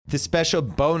This special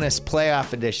bonus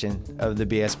playoff edition of the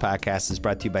BS Podcast is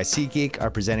brought to you by SeatGeek, our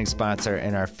presenting sponsor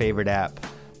and our favorite app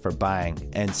for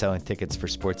buying and selling tickets for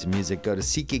sports and music. Go to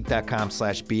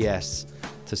SeatGeek.com/BS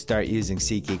to start using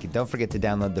SeatGeek. And don't forget to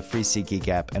download the free SeatGeek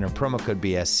app. Enter promo code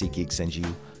BS. SeatGeek sends you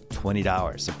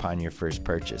 $20 upon your first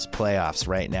purchase. Playoffs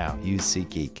right now. Use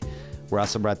SeatGeek. We're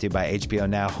also brought to you by HBO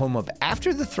Now, home of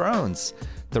After the Thrones,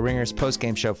 The Ringer's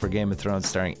post-game show for Game of Thrones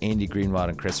starring Andy Greenwald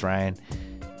and Chris Ryan.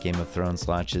 Game of Thrones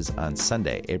launches on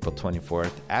Sunday, April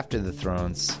 24th. After the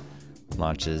Thrones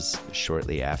launches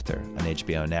shortly after on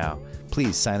HBO Now.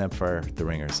 Please sign up for The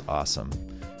Ringer's awesome,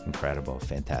 incredible,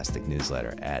 fantastic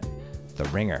newsletter at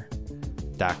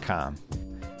theringer.com.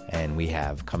 And we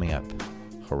have coming up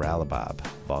Haralabob,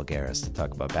 Voulgaris to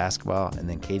talk about basketball, and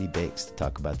then Katie Bakes to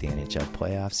talk about the NHL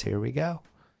playoffs. Here we go.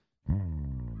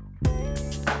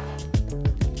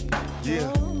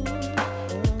 Yeah.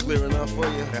 Clear enough for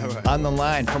you. Right. On the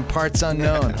line from parts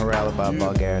unknown, Haralabob,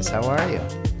 Voulgaris. How are you?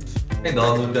 Hey, Bill,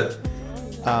 I'm doing good.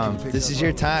 This is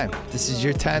your time. This is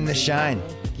your time to shine.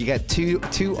 You got two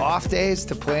off days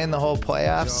to play in the whole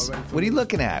playoffs. What are you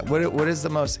looking at? What is the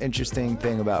most interesting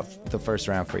thing about the first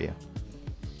round for you?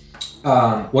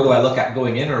 What do I look at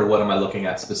going in, or what am I looking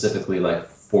at specifically? Like,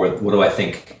 for what do I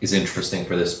think is interesting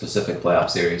for this specific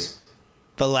playoff series?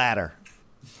 The latter.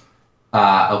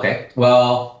 Okay.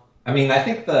 Well, I mean, I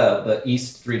think the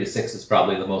East 3-6 is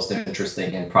probably the most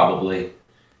interesting and probably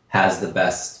has the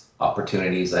best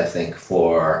opportunities, I think,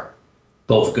 for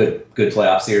both good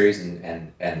playoff series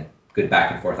and good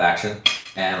back and forth action,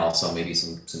 and also maybe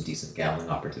some decent gambling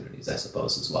opportunities, I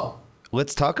suppose, as well.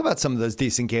 Let's talk about some of those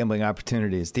decent gambling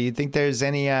opportunities. Do you think there's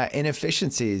any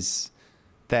inefficiencies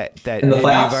that maybe you've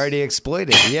already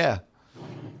exploited? Yeah.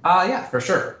 Yeah, for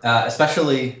sure.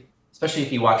 Especially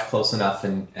if you watch close enough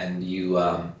and you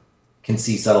can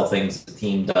see subtle things the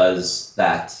team does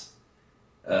that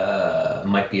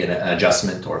might be an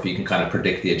adjustment, or if you can kind of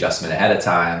predict the adjustment ahead of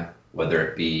time, whether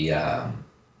it be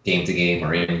game to game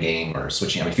or in game or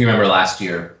switching. I mean, if you remember last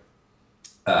year,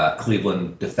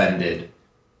 Cleveland defended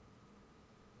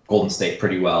Golden State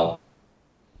pretty well,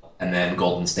 and then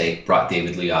Golden State brought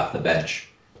David Lee off the bench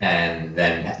and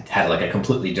then had like a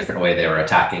completely different way they were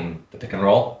attacking the pick and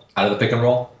roll, out of the pick and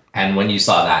roll. And when you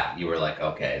saw that, you were like,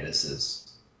 okay,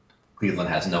 Cleveland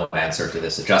has no answer to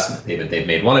this adjustment. They've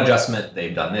made one adjustment,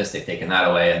 they've done this, they've taken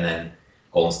that away, and then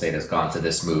Golden State has gone to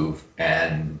this move,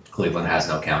 and Cleveland has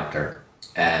no counter.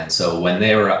 And so when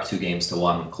they were up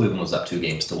 2-1, Cleveland was up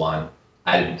 2-1,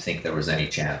 I didn't think there was any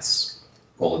chance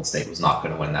Golden State was not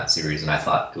going to win that series, and I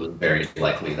thought it was very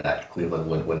likely that Cleveland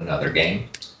would win another game.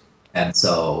 And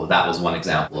so that was one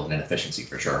example of an inefficiency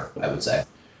for sure, I would say.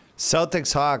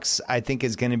 Celtics-Hawks, I think,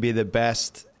 is going to be the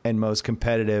best and most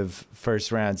competitive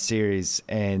first-round series,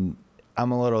 and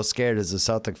I'm a little scared as a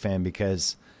Celtic fan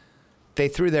because they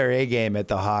threw their A game at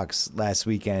the Hawks last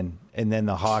weekend, and then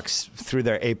the Hawks threw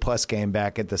their A-plus game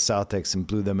back at the Celtics and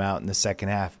blew them out in the second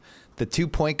half. The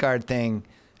two-point guard thing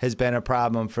has been a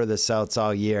problem for the Celts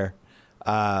all year.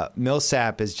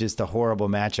 Millsap is just a horrible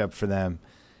matchup for them,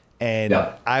 and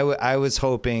yeah. I was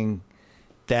hoping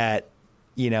that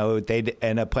they'd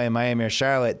end up playing Miami or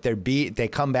Charlotte. They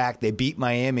come back, they beat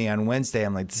Miami on Wednesday.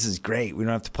 I'm like, this is great. We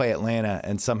don't have to play Atlanta,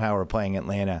 and somehow we're playing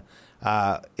Atlanta.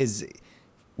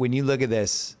 When you look at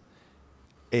this,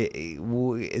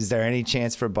 is there any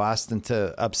chance for Boston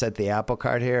to upset the apple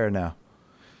cart here or no?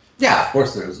 Yeah, of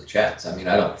course there is a chance. I mean,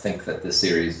 I don't think that this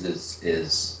series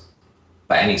is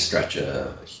by any stretch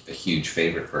a huge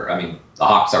favorite for. I mean, the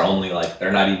Hawks are only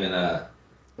they're not even a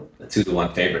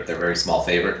 2-1 favorite. They're a very small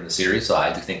favorite in the series, so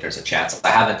I do think there's a chance. I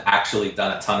haven't actually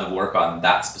done a ton of work on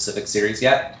that specific series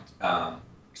yet,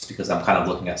 just because I'm kind of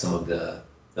looking at some of the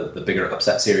bigger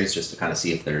upset series just to kind of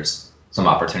see if there's some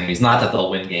opportunities. Not that they'll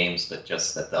win games, but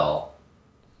just that they'll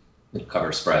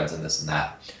cover spreads and this and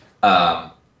that.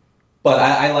 But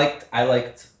I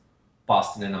liked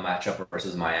Boston in a matchup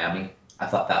versus Miami. I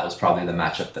thought that was probably the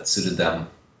matchup that suited them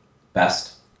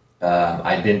best.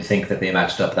 I didn't think that they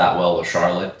matched up that well with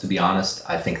Charlotte, to be honest.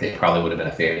 I think they probably would have been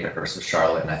a favorite versus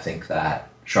Charlotte, and I think that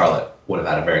Charlotte would have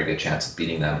had a very good chance of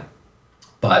beating them.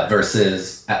 But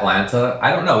versus Atlanta,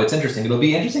 I don't know. It's interesting. It'll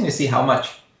be interesting to see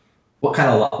what kind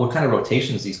of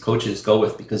rotations these coaches go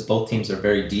with, because both teams are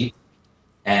very deep,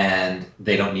 and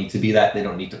they don't need to be that. They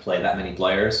don't need to play that many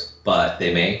players, but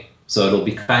they may. So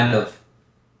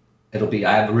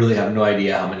I really have no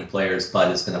idea how many players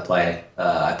Bud is going to play.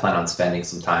 I plan on spending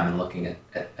some time and looking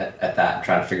at that and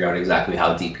trying to figure out exactly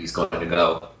how deep he's going to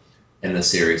go in the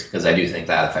series, because I do think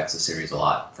that affects the series a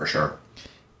lot, for sure.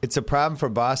 It's a problem for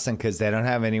Boston because they don't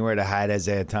have anywhere to hide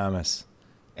Isaiah Thomas.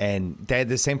 And they had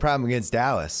the same problem against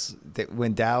Dallas.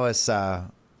 When Dallas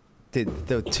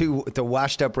the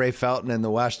washed up Ray Felton and the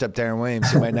washed up Darren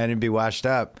Williams, who might not even be washed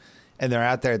up, and they're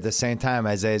out there at the same time.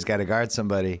 Isaiah's got to guard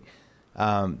somebody.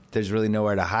 There's really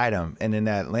nowhere to hide him. And in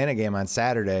that Atlanta game on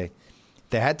Saturday,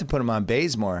 they had to put him on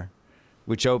Bazemore,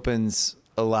 which opens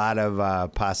a lot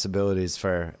of possibilities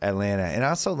for Atlanta. And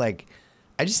also, like,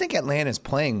 I just think Atlanta's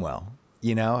playing well.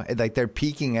 You know, like they're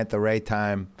peaking at the right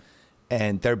time,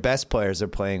 and their best players are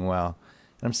playing well.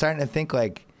 And I'm starting to think,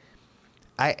 like,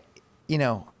 I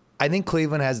think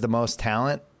Cleveland has the most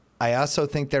talent. I also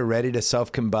think they're ready to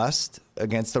self-combust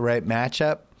against the right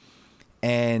matchup.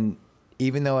 And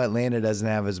even though Atlanta doesn't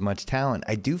have as much talent,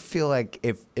 I do feel like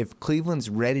if Cleveland's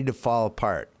ready to fall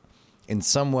apart in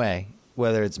some way,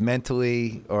 whether it's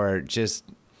mentally or just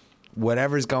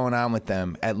whatever's going on with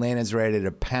them, Atlanta's ready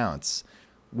to pounce.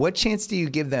 What chance do you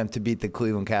give them to beat the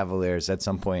Cleveland Cavaliers at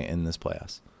some point in this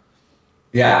playoffs?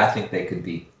 Yeah, I think they could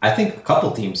beat. I think a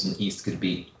couple teams in the East could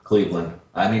beat Cleveland.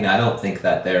 I mean, I don't think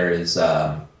that there is.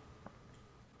 I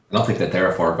don't think that they're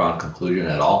a foregone conclusion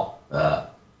at all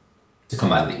to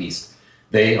come out of the East.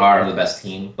 They are the best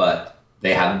team, but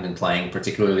they haven't been playing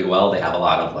particularly well. They have a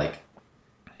lot of like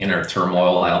inner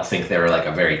turmoil. I don't think they're like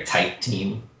a very tight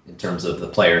team in terms of the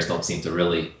players. Don't seem to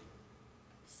really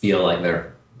feel like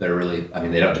they're really. I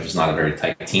mean, they're just not a very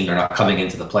tight team. They're not coming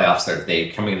into the playoffs.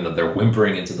 They're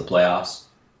whimpering into the playoffs.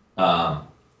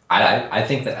 I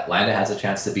think that Atlanta has a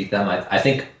chance to beat them. I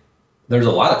think there's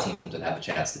a lot of teams that have a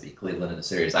chance to beat Cleveland in the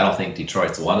series. I don't think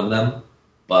Detroit's one of them,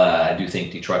 but I do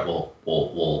think Detroit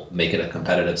will make it a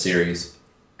competitive series,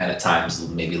 and at times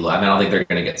maybe. I mean, I don't think they're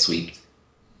going to get swept.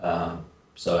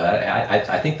 So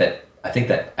I think that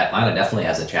Atlanta definitely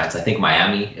has a chance. I think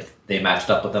Miami, if they matched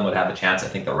up with them, would have a chance. I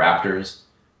think the Raptors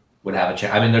would have a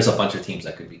chance. I mean, there's a bunch of teams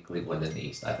that could beat Cleveland in the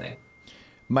East, I think.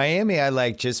 Miami, I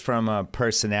like just from a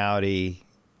personality,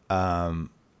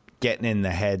 getting in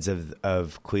the heads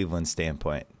of Cleveland's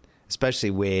standpoint,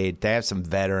 especially Wade. They have some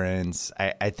veterans.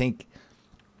 I think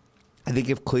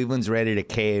if Cleveland's ready to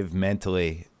cave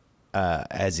mentally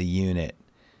as a unit,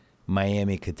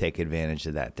 Miami could take advantage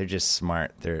of that. They're just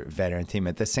smart. They're a veteran team.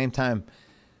 At the same time,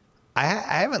 I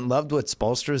haven't loved what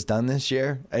Spoelstra's done this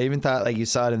year. I even thought, like you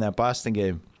saw it in that Boston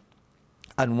game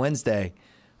on Wednesday,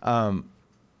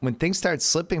 when things start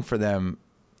slipping for them,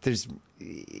 there's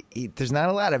not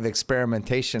a lot of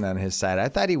experimentation on his side. I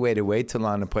thought he waited way too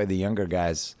long to play the younger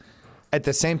guys. At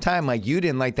the same time, like, you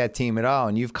didn't like that team at all,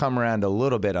 and you've come around a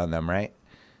little bit on them, right?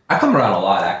 I come around a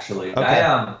lot, actually.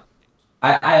 Okay.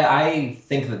 I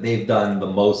think that they've done the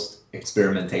most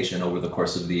experimentation over the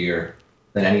course of the year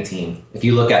than any team. If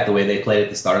you look at the way they played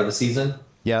at the start of the season,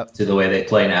 yep, to the way they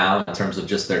play now in terms of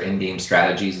just their in-game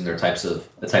strategies and the types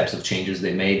of changes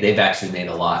they made, they've actually made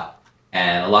a lot.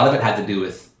 And a lot of it had to do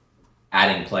with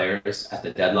adding players at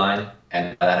the deadline.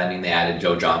 And by that I mean they added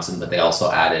Joe Johnson, but they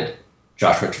also added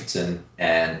Josh Richardson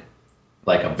and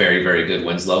like a very, very good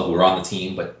Winslow, who were on the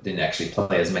team but didn't actually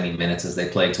play as many minutes as they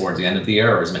played towards the end of the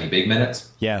year, or as many big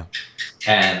minutes. Yeah.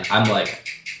 And I'm like,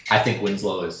 I think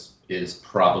Winslow is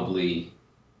probably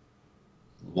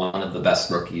one of the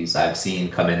best rookies I've seen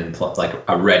come in and play, like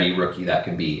a ready rookie that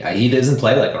can be. He doesn't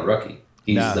play like a rookie.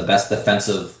 He's one of the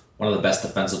best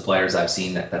defensive players I've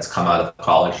seen that's come out of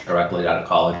college, directly out of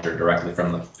college, or directly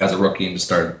as a rookie and just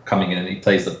started coming in. And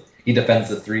he defends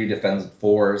the three, defends the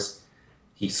fours.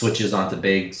 He switches onto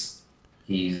bigs.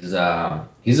 He's a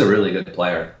really good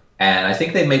player. And I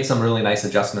think they made some really nice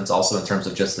adjustments also in terms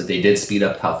of just that they did speed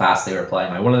up how fast they were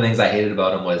playing. Like, one of the things I hated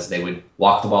about them was they would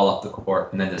walk the ball up the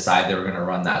court and then decide they were going to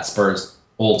run that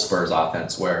old Spurs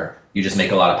offense where you just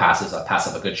make a lot of passes, pass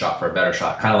up a good shot for a better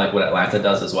shot, kind of like what Atlanta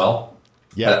does as well.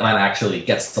 Yeah. But Atlanta actually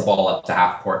gets the ball up to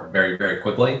half court very, very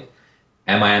quickly,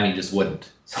 and Miami just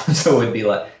wouldn't. So it would be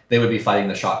like they would be fighting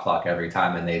the shot clock every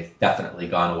time, and they've definitely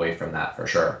gone away from that for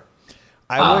sure.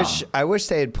 I wish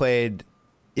they had played.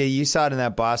 Yeah, you saw it in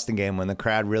that Boston game when the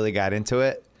crowd really got into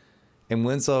it, and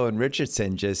Winslow and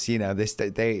Richardson just,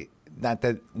 they not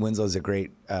that Winslow's a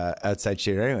great outside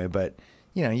shooter anyway, but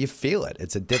you feel it.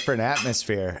 It's a different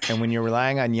atmosphere, and when you're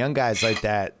relying on young guys like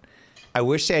that, I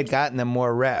wish they had gotten them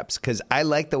more reps, because I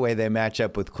like the way they match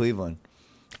up with Cleveland.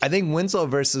 I think Winslow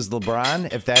versus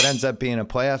LeBron, if that ends up being a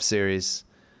playoff series,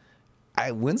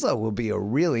 Winslow will be a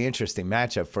really interesting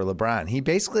matchup for LeBron. He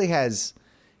basically has,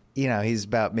 he's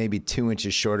about maybe 2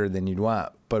 inches shorter than you'd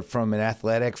want. But from an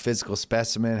athletic, physical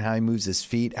specimen, how he moves his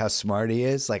feet, how smart he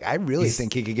is, I really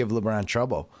think he could give LeBron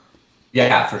trouble.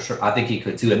 Yeah, for sure. I think he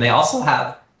could too. And they also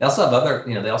have other,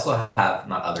 they also have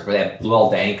not other, but they have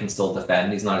Luol Deng can still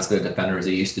defend. He's not as good a defender as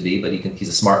he used to be, but he's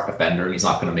a smart defender and he's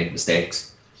not going to make mistakes.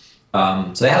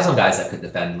 So they have some guys that could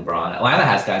defend LeBron. Atlanta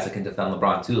has guys that can defend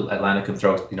LeBron too. Atlanta can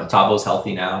throw, Tabo's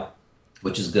healthy now.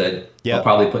 which is good. Yeah. They'll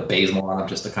probably put Bazemore on him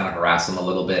just to kind of harass him a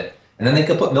little bit. And then they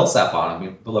could put Millsap on him. I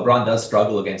mean, but LeBron does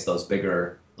struggle against those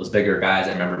bigger guys.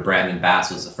 I remember Brandon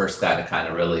Bass was the first guy to kind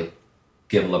of really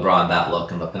give LeBron that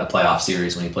look in a playoff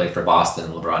series when he played for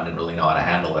Boston. LeBron didn't really know how to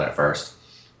handle it at first.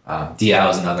 Diaw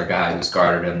is another guy who's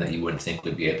guarded him that you wouldn't think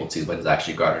would be able to, but has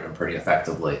actually guarded him pretty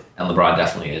effectively. And LeBron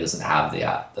definitely doesn't have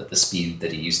the speed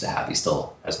that he used to have. He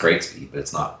still has great speed, but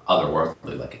it's not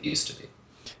otherworldly like it used to be.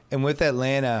 And with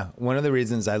Atlanta, one of the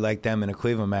reasons I like them in a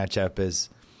Cleveland matchup is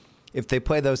if they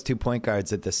play those 2 point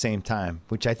guards at the same time,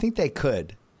 which I think they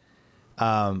could,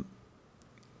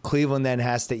 Cleveland then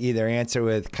has to either answer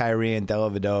with Kyrie and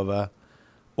Dellavedova,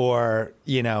 or,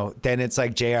 then it's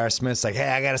like J.R. Smith's like, hey,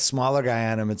 I got a smaller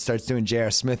guy on him and starts doing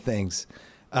J.R. Smith things.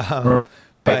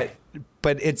 But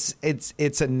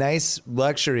it's a nice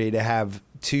luxury to have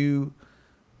 2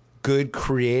 good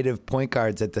creative point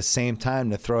guards at the same time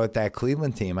to throw at that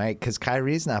Cleveland team, right? Because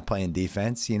Kyrie's not playing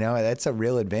defense. That's a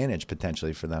real advantage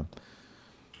potentially for them.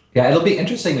 Yeah, it'll be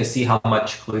interesting to see how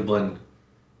much Cleveland,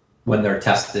 when they're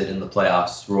tested in the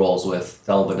playoffs, rolls with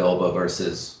Dellavedova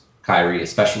versus Kyrie,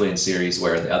 especially in series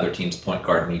where the other team's point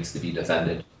guard needs to be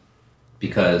defended.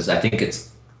 Because I think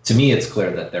it's clear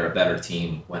that they're a better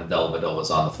team when Dellavedova's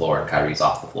on the floor and Kyrie's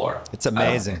off the floor. It's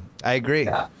amazing. I agree.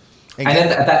 Yeah. And then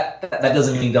that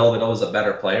doesn't mean Dellavedova's a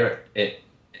better player. It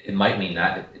might mean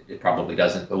that. It probably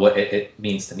doesn't. But what it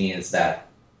means to me is that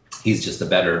he's just a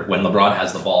better, when LeBron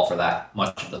has the ball for that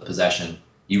much of the possession,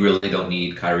 you really don't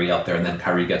need Kyrie up there, and then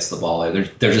Kyrie gets the ball. There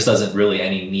just doesn't really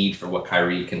any need for what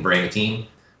Kyrie can bring a team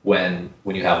when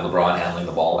you have LeBron handling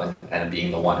the ball and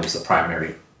being the one who's the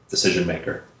primary decision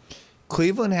maker.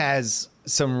 Cleveland has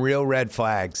some real red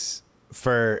flags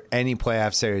for any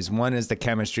playoff series. One is the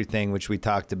chemistry thing, which we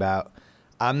talked about.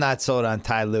 I'm not sold on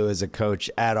Ty Lue as a coach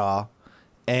at all.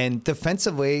 And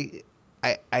defensively,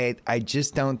 I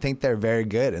just don't think they're very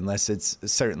good unless it's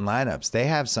certain lineups. They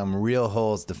have some real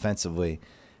holes defensively,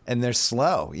 and they're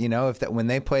slow. When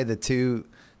they play the two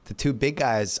big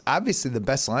guys, obviously the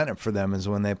best lineup for them is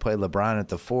when they play LeBron at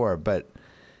the 4, but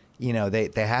they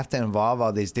have to involve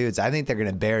all these dudes. I think they're going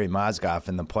to bury Mozgov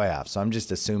in the playoffs, so I'm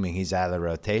just assuming he's out of the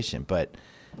rotation. But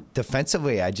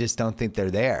defensively, I just don't think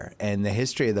they're there. And the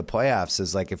history of the playoffs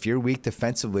is like if you're weak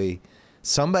defensively,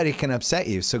 somebody can upset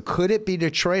you. So could it be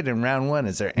Detroit in round 1?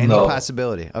 Is there any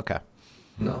possibility? Okay.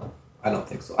 No, I don't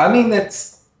think so. I mean,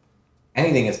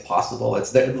 anything is possible.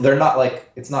 They're not like,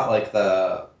 it's not like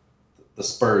the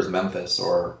Spurs, Memphis,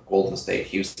 or Golden State,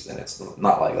 Houston. It's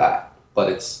not like that.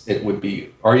 But it would be,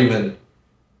 or even,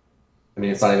 I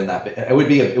mean, it's not even that big. It would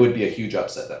be a huge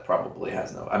upset that probably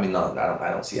has no. I mean, no,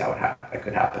 I don't see how it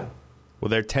could happen. Well,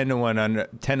 they're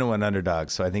 10-1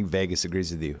 underdogs, so I think Vegas agrees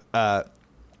with you. I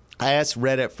asked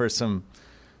Reddit for some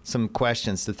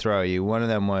questions to throw at you. One of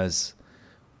them was,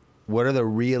 what are the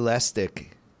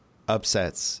realistic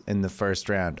upsets in the first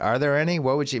round? Are there any?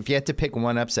 If you had to pick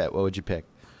one upset, what would you pick?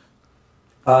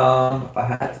 If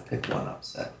I had to pick one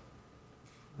upset,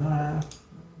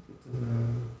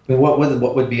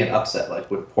 what would be an upset? Like,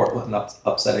 would Portland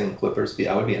upsetting the Clippers be?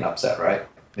 That would be an upset, right?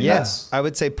 Yes, I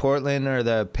would say Portland or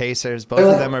the Pacers. Both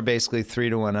of them are basically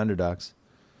 3-1 underdogs.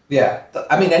 Yeah,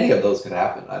 I mean, any of those could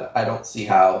happen. I don't see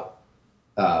how.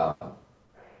 I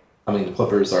mean, the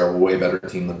Clippers are a way better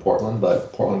team than Portland,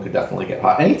 but Portland could definitely get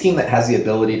hot. Any team that has the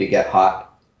ability to get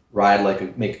hot, ride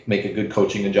make a good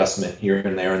coaching adjustment here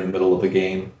and there in the middle of a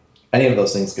game, any of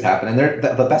those things could happen. And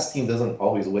the best team doesn't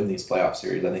always win these playoff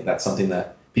series. I think that's something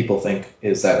that people think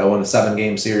is that, in a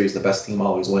 7-game series, the best team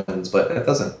always wins, but it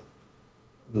doesn't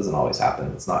always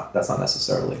happen. That's not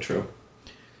necessarily true.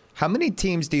 How many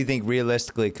teams do you think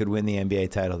realistically could win the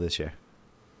NBA title this year?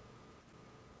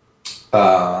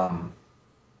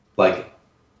 Like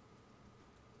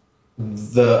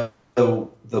the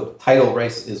title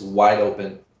race is wide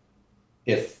open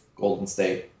if Golden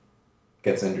State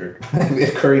gets injured.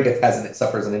 If Curry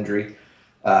suffers an injury,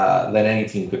 then any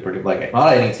team could predict. Like,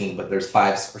 not any team, but there's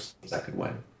 5 teams that could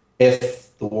win.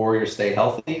 If the Warriors stay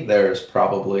healthy, there's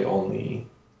probably only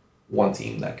one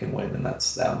team that can win, and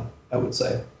that's them, I would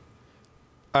say.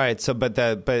 All right, so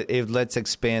let's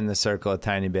expand the circle a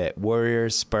tiny bit.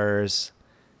 Warriors, Spurs,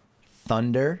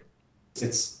 Thunder.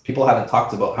 People haven't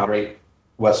talked about how great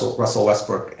Russell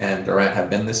Westbrook and Durant have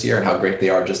been this year and how great they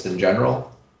are just in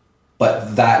general.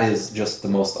 But that is just the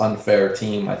most unfair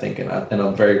team, I think, in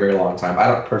a very, very long time. I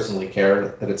don't personally care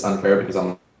that it's unfair because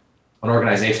on an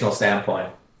organizational standpoint,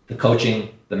 the coaching,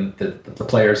 the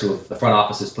players the front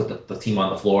offices put the team on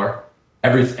the floor.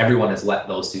 Everyone has let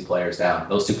those 2 players down.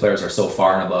 Those 2 players are so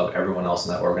far and above everyone else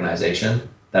in that organization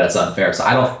that it's unfair. So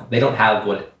they don't have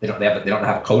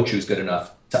a coach who's good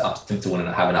enough to win and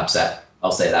have an upset.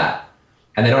 I'll say that.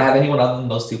 And they don't have anyone other than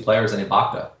those two players and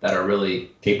Ibaka that are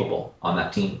really capable on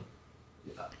that team.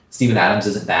 Steven Adams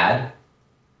isn't bad.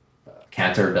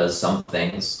 Cantor does some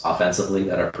things offensively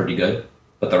that are pretty good,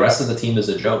 but the rest of the team is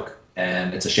a joke.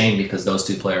 And it's a shame because those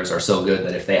two players are so good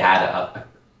that if they had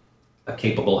a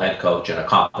capable head coach and a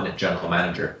competent general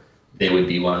manager, they would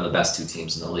be one of the best two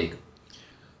teams in the league.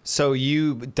 So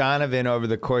Donovan, over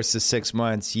the course of 6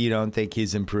 months, you don't think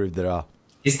he's improved at all?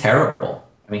 He's terrible.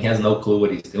 I mean, he has no clue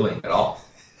what he's doing at all.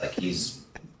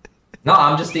 No,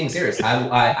 I'm just being serious.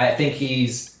 I think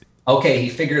he's, okay, he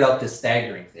figured out this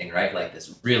staggering thing, right? Like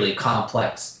this really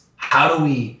complex, how do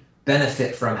we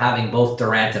benefit from having both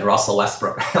Durant and Russell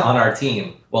Westbrook on our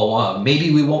team? Well,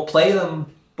 maybe we won't play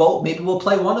them both. Maybe we'll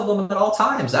play one of them at all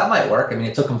times. That might work. I mean,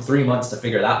 it took him 3 months to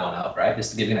figure that one out, right?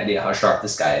 Just to give you an idea how sharp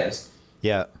this guy is.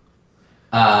 Yeah.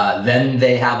 Then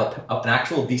they have an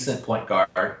actual decent point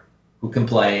guard who can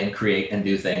play and create and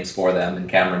do things for them in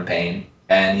Cameron Payne.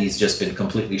 And he's just been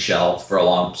completely shelved for a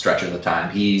long stretch of the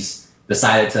time. He's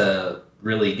decided to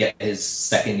really get his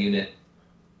second unit,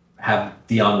 have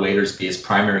Dion Waiters be his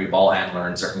primary ball handler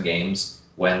in certain games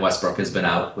when Westbrook has been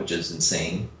out, which is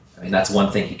insane. I mean, that's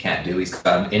one thing he can't do. He's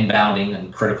got him inbounding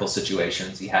in critical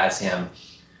situations. He has him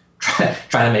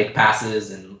trying to make passes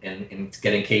and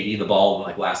getting KD the ball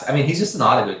like last. I mean, he's just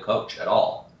not a good coach at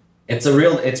all. It's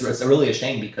really a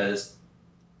shame because,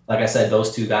 like I said,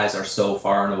 those two guys are so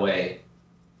far and away.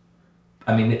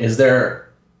 I mean,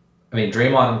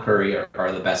 Draymond and Curry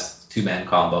are the best two-man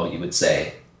combo, you would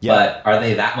say. Yeah. But are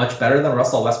they that much better than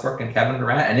Russell Westbrook and Kevin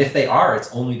Durant? And if they are,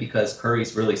 it's only because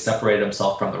Curry's really separated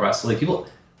himself from the rest of the league.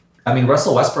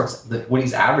 Russell Westbrook's, what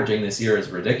he's averaging this year is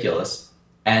ridiculous.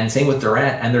 And same with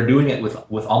Durant, and they're doing it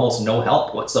with almost no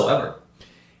help whatsoever.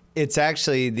 It's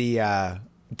actually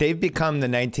they've become the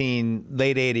late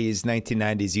 80s,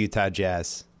 1990s Utah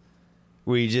Jazz,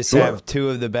 where you just have two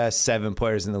of the best 7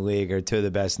 players in the league or two of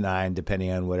the best 9, depending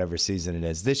on whatever season it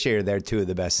is. This year, they're 2 of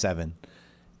the best 7.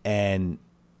 And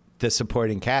the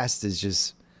supporting cast is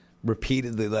just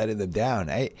repeatedly letting them down.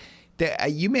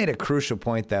 You made a crucial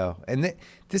point, though. And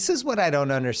this is what I don't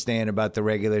understand about the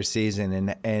regular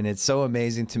season. And it's so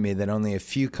amazing to me that only a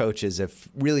few coaches have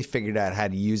really figured out how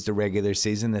to use the regular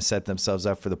season to set themselves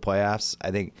up for the playoffs.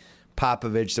 I think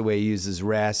Popovich, the way he uses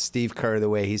rest, Steve Kerr, the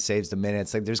way he saves the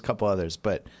minutes. Like, there's a couple others.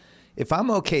 But if I'm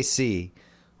OKC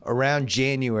around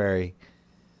January,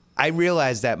 I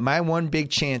realize that my one big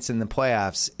chance in the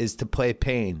playoffs is to play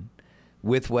Payne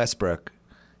with Westbrook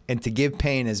and to give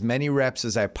Payne as many reps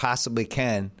as I possibly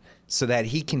can so that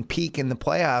he can peak in the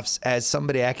playoffs as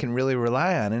somebody I can really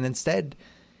rely on. And instead,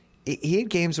 he had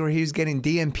games where he was getting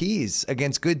DMPs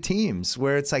against good teams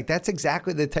where it's like that's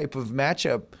exactly the type of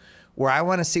matchup where I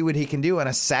want to see what he can do on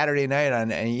a Saturday night on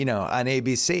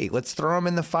ABC. Let's throw him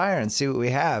in the fire and see what we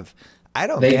have. I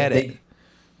don't get it.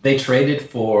 They traded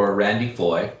for Randy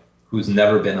Foye, who's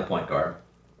never been a point guard,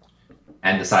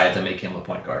 and decided to make him a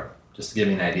point guard, just to give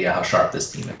you an idea how sharp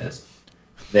this team is.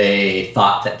 They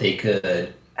thought that they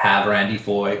could have Randy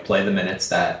Foye play the minutes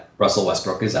that Russell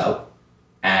Westbrook is out,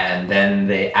 and then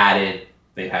they had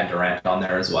Durant on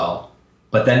there as well.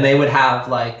 But then they would have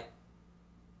like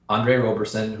Andre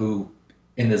Roberson, who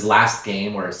in his last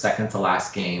game or his second to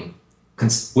last game,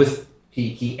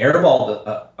 he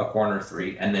airballed a corner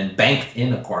 3 and then banked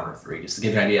in a corner 3, just to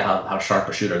give you an idea how sharp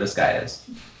a shooter this guy is.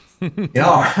 You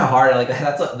know how hard, like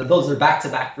those are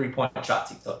back-to-back 3-point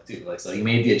shots he took too. Like, so he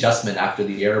made the adjustment after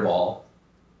the airball,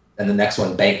 and the next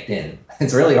one banked in.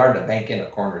 It's really hard to bank in a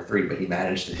corner 3, but he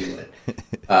managed to do it.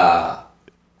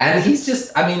 And he's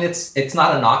just, I mean, it's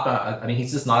not a knock on, I mean,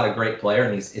 he's just not a great player,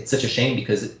 and it's such a shame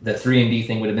because the 3-and-D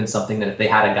thing would have been something that if they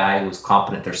had a guy who was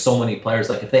competent, there's so many players,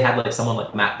 like if they had like someone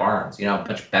like Matt Barnes, you know, how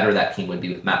much better that team would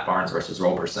be with Matt Barnes versus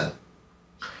Roberson.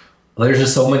 Well, there's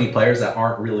just so many players that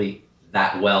aren't really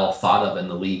that well thought of in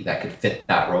the league that could fit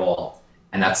that role,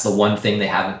 and that's the one thing they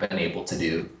haven't been able to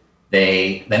do.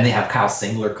 Then they have Kyle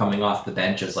Singler coming off the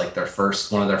bench as like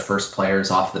one of their first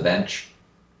players off the bench.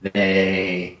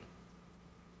 They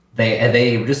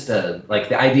just like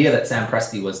the idea that Sam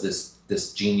Presti was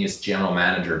this genius general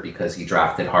manager because he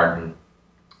drafted Harden,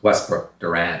 Westbrook,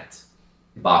 Durant,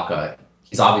 Ibaka.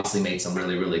 He's obviously made some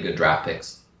really, really good draft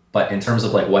picks. But in terms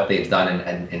of like what they've done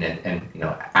and you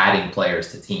know, adding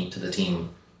players to the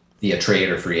team via trade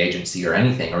or free agency or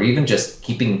anything, or even just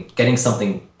getting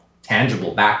something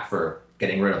tangible back for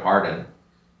getting rid of Harden,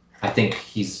 I think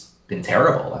he's been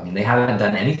terrible. I mean, they haven't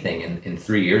done anything in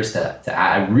 3 years to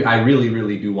add. I really,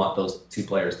 really do want those two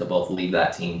players to both leave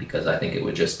that team because I think it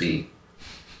would just be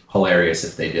hilarious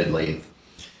if they did leave.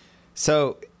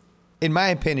 So in my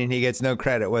opinion, he gets no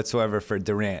credit whatsoever for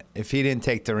Durant. If he didn't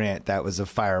take Durant, that was a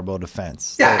fireable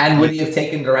defense. Yeah, and would he have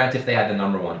taken Durant if they had the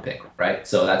number 1 pick, right?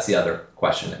 So that's the other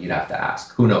question that you'd have to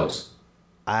ask. Who knows?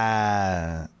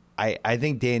 I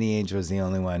think Danny Ainge was the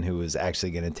only one who was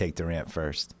actually going to take Durant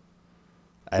first.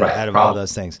 Out of all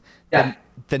those things. Yeah.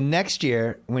 The next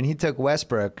year, when he took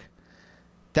Westbrook,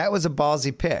 that was a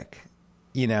ballsy pick,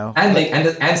 you know. And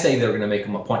say they were going to make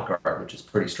him a point guard, which is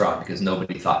pretty strong because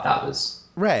nobody thought that was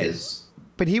his.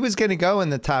 But he was going to go in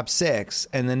the top 6,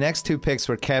 and the next 2 picks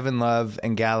were Kevin Love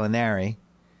and Gallinari,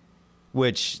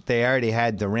 which they already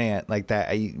had Durant like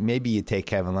that. Maybe you take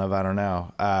Kevin Love, I don't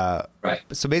know. Right.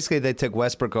 So basically, they took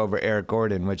Westbrook over Eric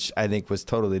Gordon, which I think was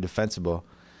totally defensible.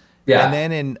 Yeah. And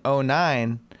then in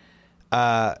 2009,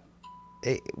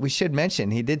 we should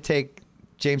mention he did take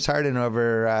James Harden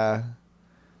over.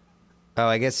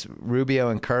 I guess Rubio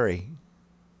and Curry.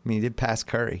 I mean, he did pass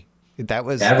Curry. That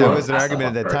was an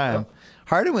argument at the time.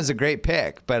 Harden was a great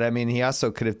pick, but I mean, he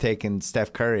also could have taken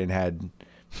Steph Curry and had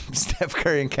Steph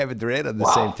Curry and Kevin Durant on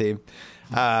the same team.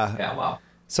 Wow.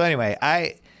 So anyway,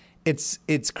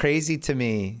 it's crazy to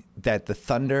me that the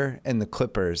Thunder and the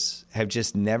Clippers have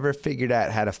just never figured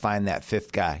out how to find that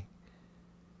 5th guy.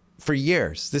 For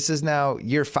years, this is now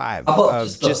year 5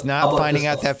 of just not finding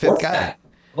out that 5th guy. How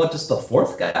about just the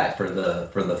 4th guy for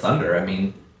the Thunder? I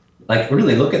mean, like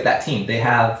really look at that team. They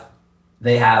have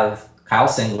Kyle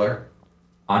Singler,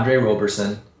 Andre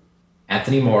Roberson,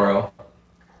 Anthony Morrow.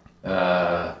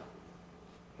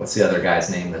 What's the other guy's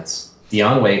name? That's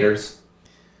Dion Waiters.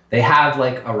 They have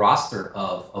like a roster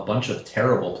of a bunch of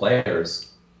terrible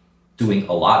players doing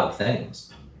a lot of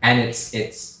things, and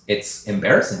it's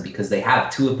embarrassing because they have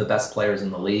 2 of the best players in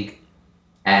the league,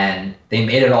 and they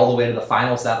made it all the way to the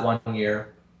finals that one year.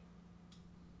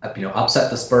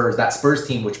 Upset the Spurs. That Spurs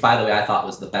team, which by the way I thought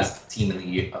was the best team in the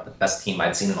year, the best team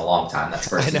I'd seen in a long time. That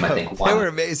Spurs team, I think, won. They were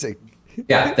amazing.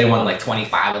 Yeah, they won like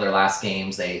 25 of their last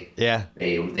games. They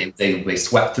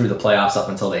swept through the playoffs up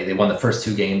until they won the first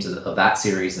 2 games of that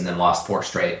series and then lost 4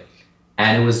 straight.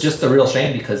 And it was just a real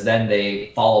shame because then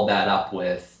they followed that up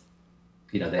with,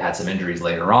 they had some injuries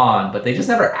later on, but they just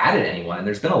never added anyone. And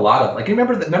there's been a lot of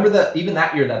remember even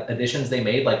that year that additions they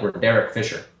made like were Derek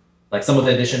Fisher. Like some of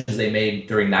the additions they made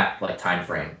during that like time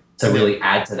frame to really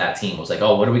add to that team was like,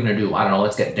 oh, what are we going to do? I don't know.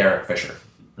 Let's get Derek Fisher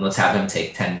and let's have him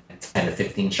take 10 to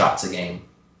 15 shots a game.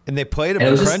 And they played him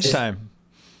in crunch time.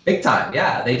 Big time,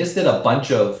 yeah. They just did a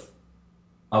bunch of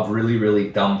really, really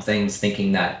dumb things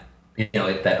thinking that,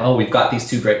 we've got these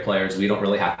 2 great players. We don't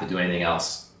really have to do anything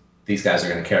else. These guys are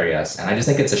going to carry us. And I just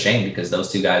think it's a shame because those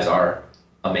 2 guys are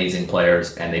amazing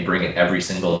players and they bring it every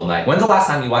single night. When's the last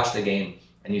time you watched a game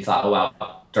and you thought, oh,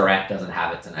 wow, Durant doesn't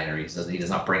have it tonight, or he does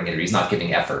not bring it, or he's not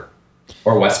giving effort?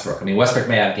 Or Westbrook. I mean, Westbrook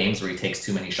may have games where he takes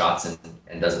too many shots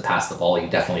and doesn't pass the ball. He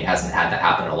definitely hasn't had that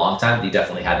happen in a long time. He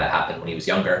definitely had that happen when he was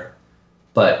younger.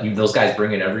 But those guys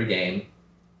bring it every game,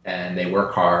 and they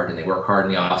work hard, and they work hard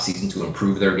in the offseason to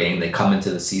improve their game. They come into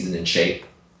the season in shape,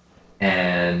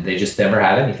 and they just never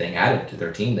had anything added to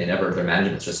their team. Their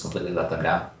management's just completely let them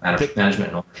down. Management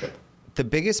and ownership. The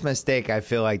biggest mistake I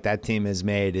feel like that team has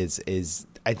made is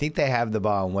I think they have the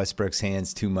ball in Westbrook's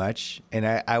hands too much.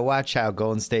 And I watch how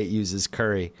Golden State uses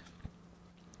Curry.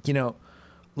 A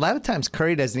lot of times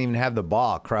Curry doesn't even have the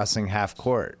ball crossing half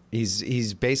court.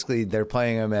 He's basically, they're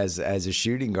playing him as a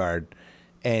shooting guard.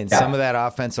 And some of that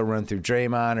offense will run through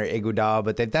Draymond or Iguodala,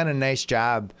 but they've done a nice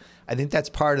job. I think that's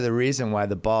part of the reason why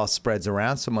the ball spreads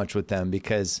around so much with them,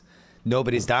 because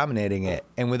nobody's dominating it.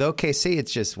 And with OKC,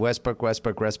 it's just Westbrook.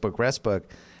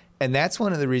 And that's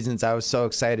one of the reasons I was so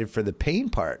excited for the Payne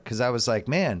part, because I was like,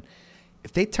 man,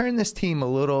 if they turn this team a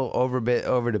little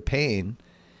over to Payne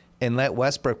and let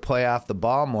Westbrook play off the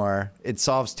ball more, it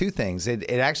solves 2 things.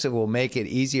 It actually will make it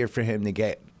easier for him to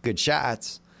get good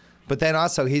shots, but then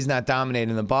also he's not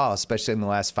dominating the ball, especially in the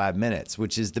last 5 minutes,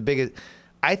 which is the biggest.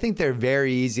 I think they're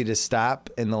very easy to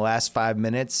stop in the last 5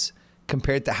 minutes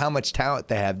compared to how much talent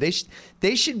they have.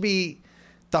 They should be.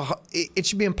 It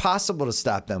should be impossible to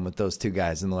stop them with those 2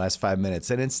 guys in the last 5 minutes.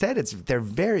 And instead, they're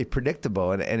very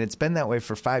predictable, and it's been that way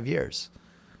for 5 years.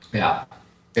 Yeah.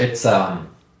 It's,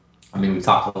 we've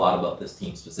talked a lot about this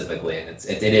team specifically, and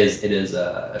it is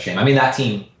a shame. I mean, that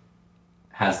team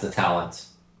has the talent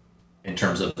in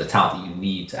terms of the talent that you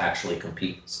need to actually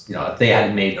compete. If they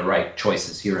had made the right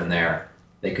choices here and there,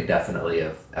 they could definitely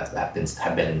have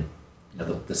been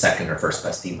the second or first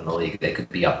best team in the league. They could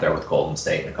be up there with Golden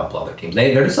State and a couple other teams.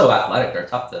 They're just so athletic. They're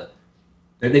tough to.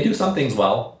 They do some things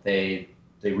well. They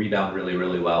rebound really,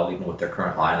 really well, even with their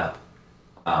current lineup.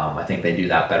 I think they do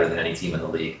that better than any team in the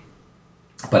league.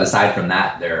 But aside from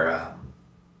that, they're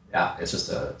it's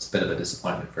a bit of a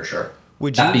disappointment for sure.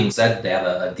 That being said, they have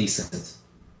a decent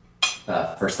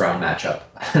first round matchup.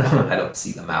 I don't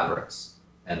see the Mavericks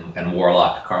and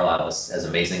Warlock Haralabos, as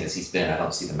amazing as he's been. I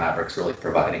don't see the Mavericks really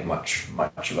providing much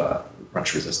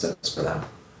resistance for them.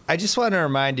 I just want to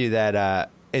remind you that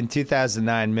in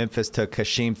 2009, Memphis took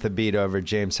Hasheem Thabeet over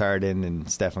James Harden and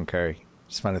Stephen Curry.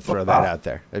 Just want to throw that out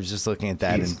there. I was just looking at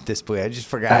that in display. I just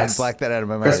forgot. I blacked that out of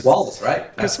my mind. Chris Wallace,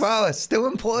 right? Chris Wallace, still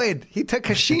employed. He took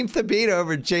Hasheem Thabeet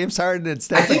over James Harden and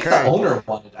Stephen Curry. I think the owner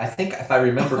wanted. I think if I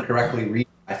remember correctly,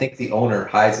 I think the owner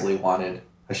Heisley wanted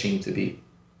Hasheem Thabeet.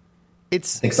 I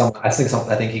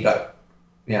think he got.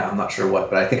 Yeah, I'm not sure what,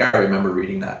 but I think I remember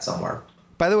reading that somewhere.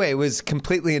 By the way, it was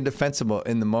completely indefensible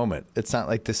in the moment. It's not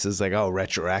like this is like,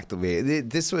 retroactively.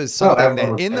 This was something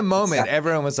that in the moment,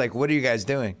 everyone was like, what are you guys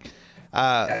doing?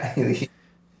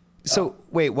 So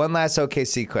wait, one last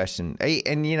OKC question.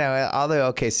 And all the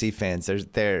OKC fans,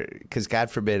 they're because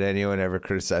God forbid anyone ever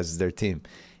criticizes their team.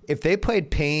 If they played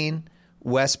Payne,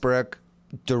 Westbrook,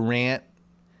 Durant,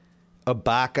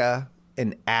 Ibaka,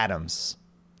 and Adams,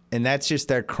 and that's just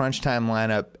their crunch time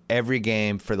lineup every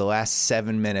game for the last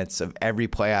 7 minutes of every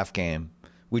playoff game,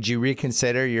 would you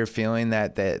reconsider your feeling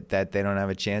that they don't have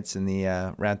a chance in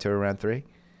the round 2 or round 3?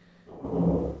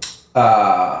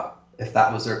 If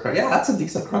that was their, that's a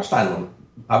decent crunch time one.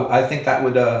 I think that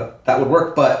would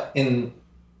work. But could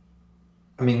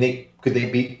they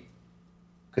beat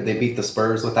the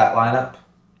Spurs with that lineup?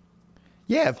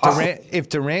 Yeah, if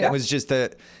Durant was just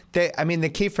the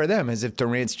key for them is if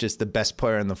Durant's just the best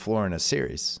player on the floor in a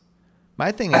series.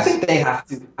 My thing is,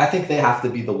 I think they have to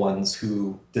be the ones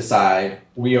who decide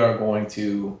we are going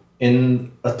to,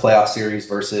 in a playoff series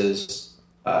versus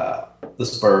the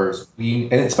Spurs,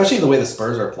 and especially the way the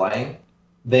Spurs are playing,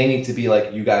 they need to be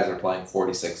like, you guys are playing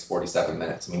 46, 47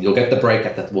 minutes. I mean, you'll get the break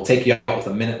we'll take you out with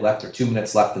a minute left or 2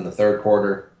 minutes left in the third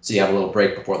quarter, so you have a little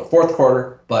break before the fourth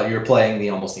quarter, but you're playing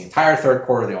almost the entire third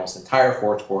quarter, the almost entire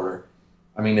fourth quarter.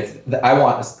 I mean, I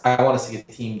want to see a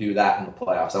team do that in the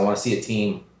playoffs. I want to see a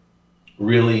team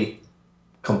really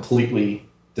completely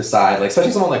decide, like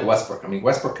especially someone like Westbrook. I mean,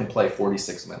 Westbrook can play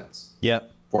 46 minutes.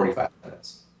 Yep. 45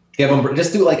 minutes.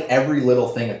 Just do like every little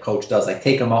thing a coach does, like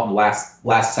take him out in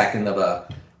last second of a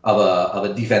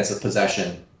defensive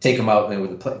possession, take him out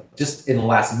and just in the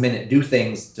last minute, do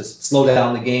things, just slow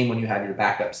down the game when you have your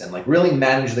backups and like really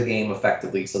manage the game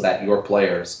effectively so that your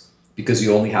players, because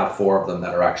you only have 4 of them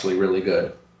that are actually really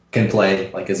good, can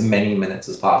play like as many minutes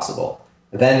as possible.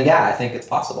 Then I think it's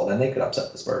possible. Then they could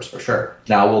upset the Spurs for sure.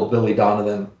 Now will Billy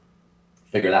Donovan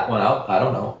figure that one out? I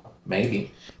don't know.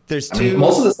 Maybe.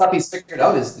 Most of the stuff he's figured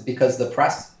out is because the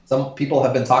press, some people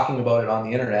have been talking about it on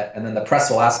the internet, and then the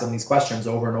press will ask him these questions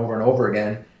over and over and over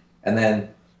again, and then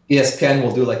ESPN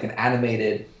will do like an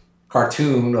animated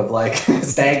cartoon of like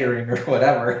staggering or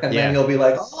whatever, and then he'll be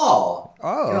like, Alec,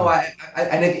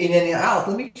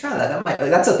 let me try that.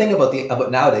 That's the thing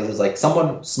about nowadays is like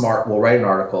someone smart will write an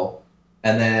article,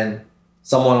 and then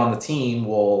someone on the team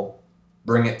will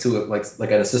bring it to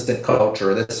like an assistant coach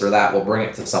or this or that will bring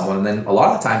it to someone, and then a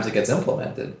lot of times it gets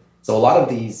implemented. So a lot of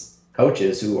these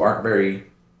coaches who aren't very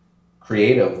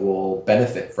creative will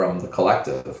benefit from the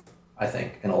collective, I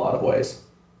think, in a lot of ways.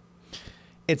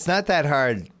 It's not that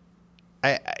hard.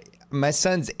 My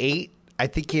son's 8. I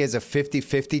think he has a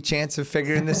 50-50 chance of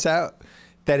figuring this out,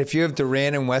 that if you have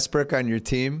Durant and Westbrook on your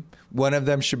team, one of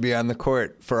them should be on the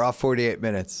court for all 48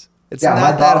 minutes. It's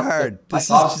not that hard. This is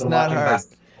just not hard.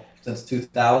 Since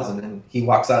 2000, and he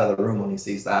walks out of the room when he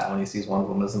sees that. When he sees one of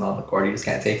them isn't on the court, he just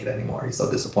can't take it anymore. He's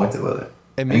so disappointed with it.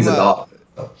 And he's a dog.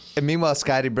 So. And meanwhile,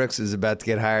 Scotty Brooks is about to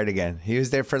get hired again. He was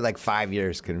there for like 5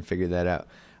 years, couldn't figure that out.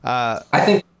 I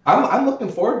think I'm looking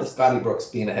forward to Scotty Brooks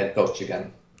being a head coach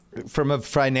again. From a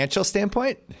financial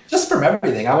standpoint? Just from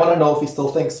everything. I want to know if he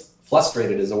still thinks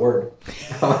frustrated is a word.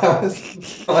 I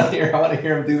want to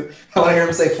hear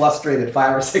him say frustrated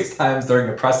 5 or 6 times during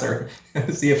a presser.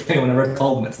 See if anyone ever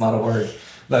told him it's not a word.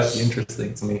 That'd be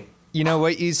interesting to me. You know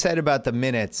what you said about the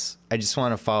minutes? I just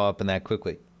want to follow up on that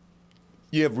quickly.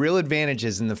 You have real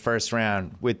advantages in the first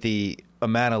round with the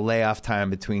amount of layoff time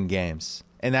between games.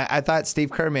 And I thought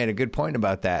Steve Kerr made a good point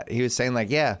about that. He was saying, like,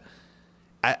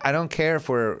 I don't care if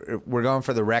we're going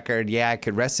for the record. Yeah, I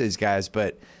could rest these guys,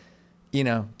 but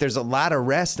there's a lot of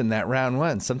rest in that round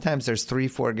 1. Sometimes there's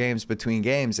 3-4 games between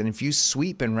games, and if you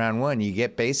sweep in round 1, you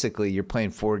get basically you're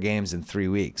playing 4 games in 3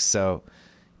 weeks. So,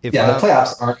 the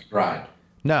playoffs aren't a grind.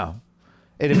 No,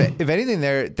 and if anything,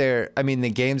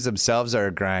 the games themselves are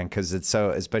a grind because it's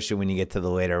so, especially when you get to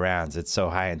the later rounds, it's so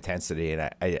high intensity, and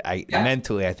I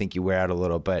mentally I think you wear out a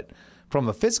little, but from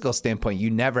a physical standpoint, you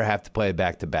never have to play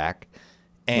back to back,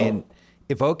 and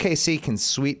if OKC can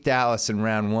sweep Dallas in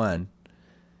round 1.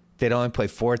 they'd only play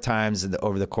 4 times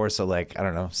over the course of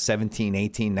 17,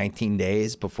 18, 19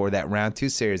 days before that round 2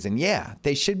 series. And yeah,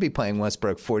 they should be playing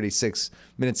Westbrook 46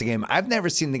 minutes a game. I've never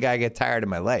seen the guy get tired in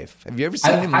my life. Have you ever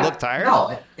seen him look tired?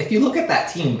 No. If you look at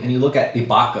that team and you look at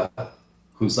Ibaka,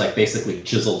 who's basically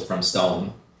chiseled from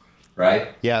stone,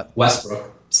 right? Yeah.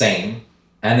 Westbrook, same.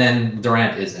 And then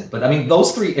Durant isn't. But I mean,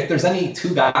 those 3, if there's any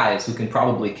 2 guys who can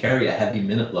probably carry a heavy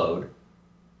minute load,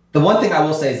 the one thing I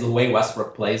will say is the way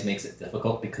Westbrook plays makes it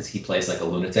difficult because he plays like a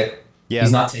lunatic. Yeah.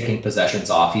 He's not taking possessions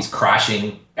off. He's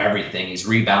crashing everything. He's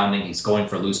rebounding. He's going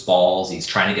for loose balls. He's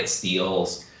trying to get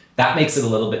steals. That makes it a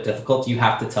little bit difficult. You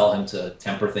have to tell him to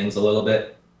temper things a little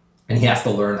bit. And he has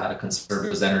to learn how to conserve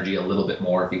his energy a little bit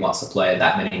more if he wants to play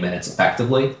that many minutes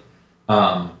effectively.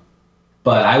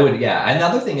 But I would,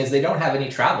 Another thing is they don't have any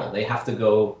travel. They have to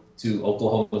go to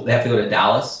Oklahoma. They have to go to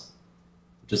Dallas,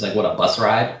 which is a bus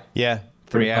ride? Yeah,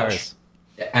 3 hours.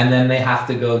 And then they have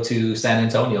to go to San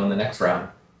Antonio in the next round.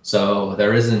 So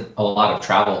there isn't a lot of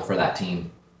travel for that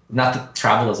team. Not that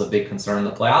travel is a big concern in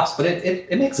the playoffs, but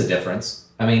it makes a difference.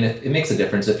 I mean, it makes a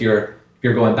difference if you're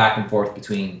going back and forth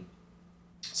between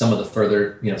some of the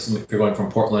further, if you're going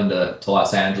from Portland to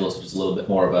Los Angeles, which is a little bit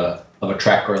more of a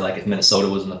trek, or if Minnesota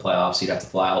was in the playoffs, you'd have to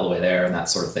fly all the way there and that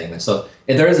sort of thing. So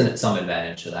there isn't some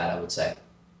advantage to that, I would say.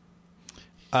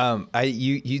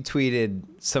 You tweeted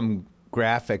some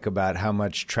graphic about how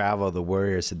much travel the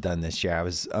Warriors had done this year.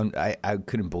 I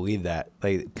couldn't believe that.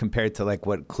 Compared to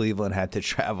what Cleveland had to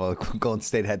travel, Golden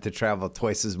State had to travel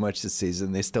twice as much this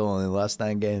season. They still only lost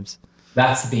 9 games.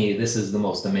 That's me. This is the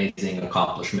most amazing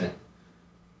accomplishment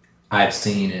I've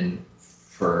seen in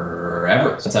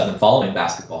forever, since I've been following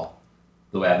basketball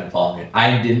the way I've been following it.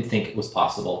 I didn't think it was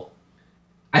possible.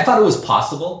 I thought it was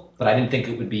possible, but I didn't think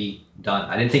it would be done.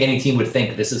 I didn't think any team would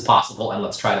think this is possible and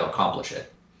let's try to accomplish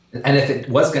it. And if it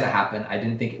was going to happen, I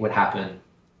didn't think it would happen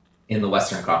in the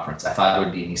Western Conference. I thought it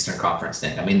would be an Eastern Conference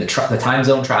thing. I mean, the time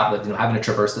zone travel, having to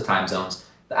traverse the time zones,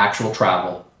 the actual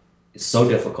travel is so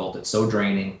difficult. It's so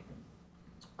draining.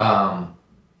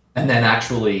 And then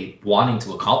actually wanting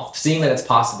to accomplish, seeing that it's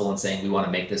possible and saying we want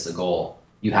to make this a goal,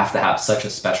 you have to have such a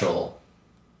special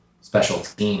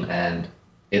team. And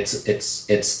it's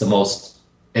the most.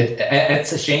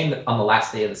 It's a shame that on the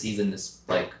last day of the season,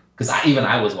 because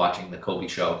I was watching the Kobe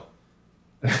show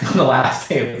on the last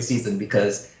day of the season,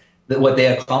 because what they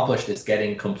accomplished is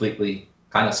getting completely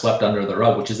kind of swept under the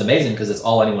rug, which is amazing because it's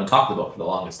all anyone talked about for the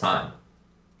longest time.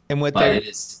 And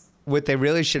what they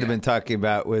really should have been talking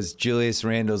about was Julius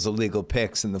Randle's illegal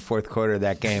picks in the fourth quarter of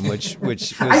that game, which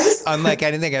was unlike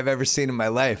anything I've ever seen in my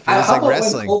life. It was like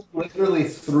wrestling. When Cole literally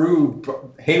threw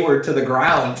Hayward to the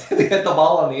ground to get the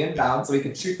ball on the inbound so he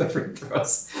could shoot the free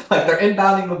throws. They're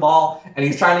inbounding the ball, and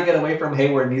he's trying to get away from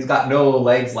Hayward, and he's got no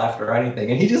legs left or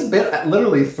anything. And he just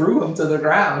literally threw him to the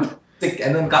ground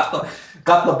and then got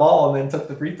the ball and then took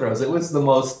the free throws. That was the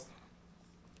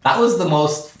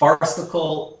most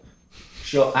farcical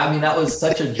show. I mean, that was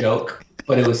such a joke,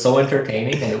 but it was so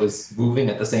entertaining and it was moving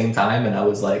at the same time. And I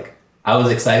was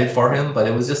excited for him, but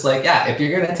it was just if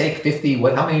you're going to take 50,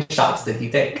 how many shots did he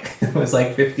take? It was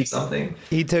 50 something.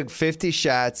 He took 50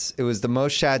 shots. It was the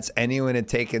most shots anyone had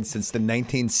taken since the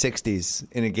 1960s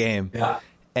in a game. Yeah.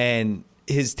 And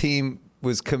his team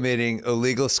was committing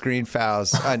illegal screen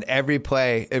fouls on every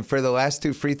play. And for the last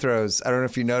 2 free throws, I don't know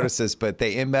if you noticed this, but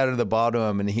they inbounded the ball to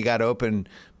him, and he got open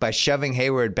by shoving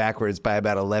Hayward backwards by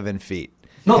about 11 feet.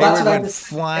 No, Hayward that's what went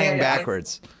flying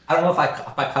backwards. I don't know if I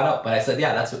cut up, but I said,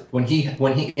 that's when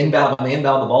they inbound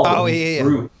the ball. Oh, He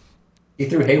threw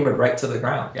Hayward right to the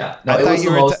ground. Yeah. No,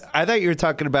 I thought you were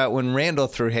talking about when Randle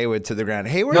threw Hayward to the ground.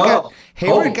 Hayward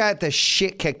got the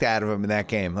shit kicked out of him in that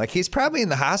game. He's probably in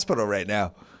the hospital right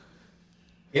now.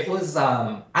 It was,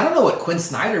 I don't know what Quinn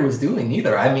Snyder was doing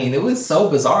either. I mean, it was so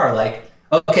bizarre.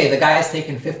 Okay, the guy has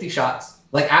taken 50 shots.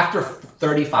 After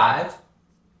 35,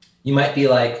 you might be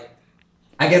I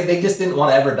guess they just didn't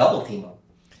want to ever double team him.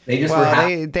 They just were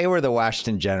happy. They were the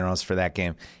Washington Generals for that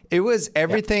game. It was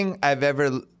everything I've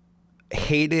ever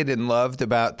hated and loved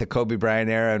about the Kobe Bryant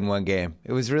era in one game.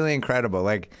 It was really incredible.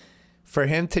 For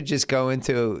him to just go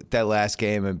into that last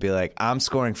game and be I'm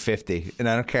scoring 50, and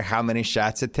I don't care how many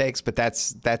shots it takes, but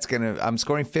I'm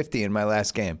scoring 50 in my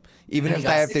last game, even if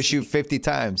I have to shoot 50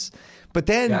 times. But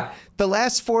then the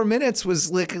last 4 minutes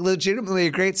was legitimately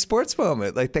a great sports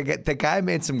moment. The guy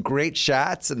made some great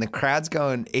shots, and the crowd's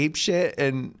going ape shit,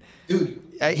 and dude,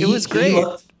 it was great.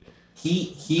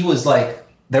 He was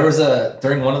there was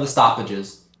during one of the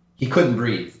stoppages, he couldn't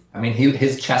breathe. I mean,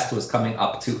 his chest was coming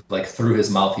up to through his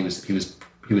mouth. He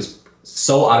was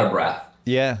so out of breath.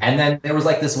 Yeah. And then there was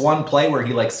this one play where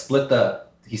he split the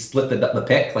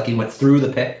pick, he went through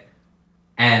the pick,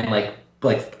 and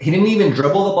like he didn't even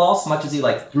dribble the ball so much as he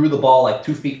like threw the ball like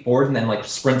 2 feet forward and then like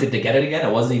sprinted to get it again.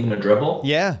 It wasn't even a dribble.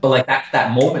 Yeah. But like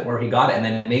that moment where he got it and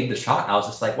then made the shot, I was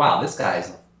just like, wow,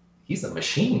 he's a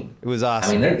machine. It was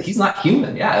awesome. I mean, he's not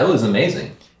human. Yeah, it was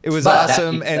amazing. It was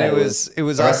awesome, and it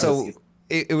was also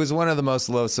it was one of the most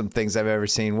loathsome things I've ever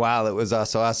seen. While it was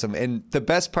also awesome, and the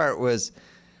best part was,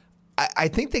 I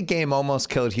think the game almost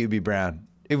killed Hubie Brown.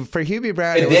 For Hubie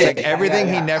Brown, it was like everything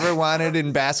he never wanted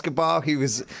in basketball. He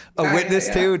was a witness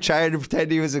to, trying to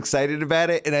pretend he was excited about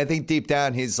it. And I think deep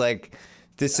down, he's like,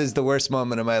 this is the worst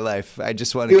moment of my life. I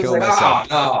just want to kill myself.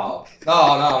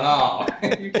 No.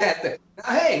 You can't.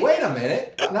 Hey, wait a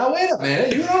minute. Now, wait a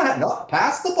minute. You don't have to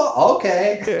pass the ball.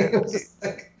 Okay.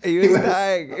 He was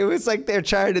dying. It was like they're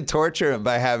trying to torture him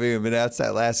by having him announce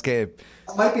that last game.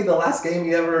 It might be the last game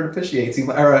he ever officiates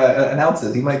or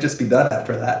announces. He might just be done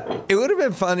after that. It would have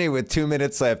been funny with 2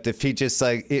 minutes left if he just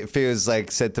if he was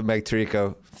like said to Mike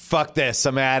Tirico, fuck this,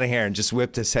 I'm out of here, and just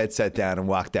whipped his headset down and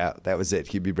walked out. That was it.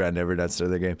 Hubie Brown never announced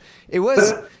another game. It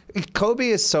was Kobe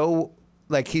is so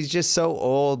he's just so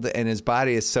old and his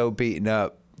body is so beaten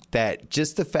up that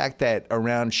just the fact that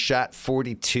around shot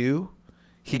 42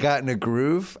 he got in a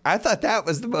groove, I thought that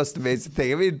was the most amazing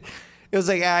thing. I mean, it was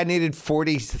like I needed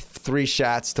 43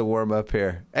 shots to warm up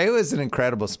here. It was an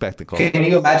incredible spectacle. Can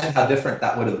you imagine how different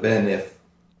that would have been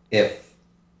if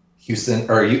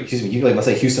Houston, or let's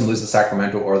say Houston loses to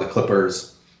Sacramento or the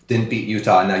Clippers didn't beat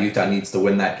Utah, and now Utah needs to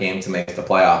win that game to make the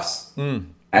playoffs.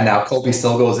 And now Kobe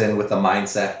still goes in with the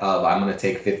mindset of I'm going to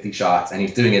take 50 shots, and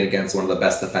he's doing it against one of the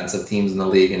best defensive teams in the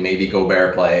league, and maybe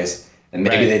Gobert plays, and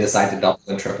maybe they decide to double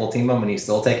and triple team him, and he's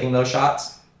still taking those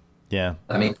shots. Yeah.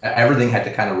 I mean, everything had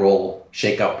to kind of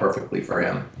shake out perfectly for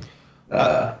him.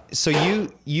 So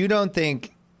you don't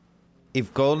think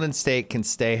if Golden State can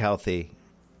stay healthy,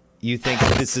 you think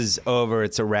this is over,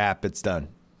 it's a wrap, it's done?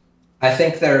 I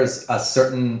think there's a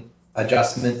certain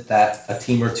adjustment that a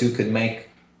team or two could make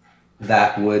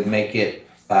that would make it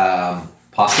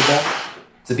possible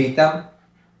to beat them.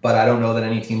 But I don't know that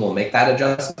any team will make that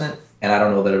adjustment, and I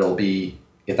don't know that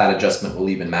if that adjustment will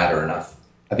even matter enough.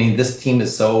 I mean, this team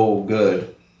is so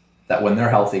good that when they're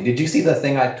healthy, did you see the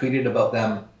thing I tweeted about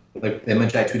them, the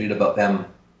image I tweeted about them,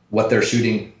 what they're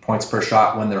shooting points per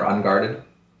shot when they're unguarded?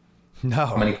 No.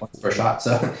 How many points per shot?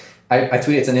 So I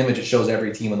tweeted, it's an image, it shows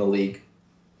every team in the league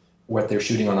what they're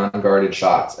shooting on unguarded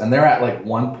shots. And they're at like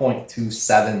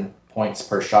 1.27 points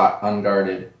per shot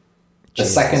unguarded. The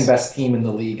second best team in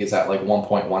the league is at like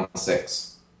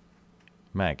 1.16.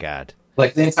 My God.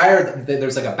 Like there's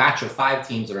like a batch of 5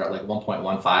 teams that are at like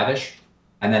 1.15-ish.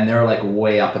 And then they're like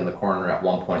way up in the corner at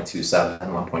 1.27,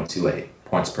 1.28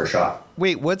 points per shot.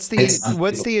 Wait, what's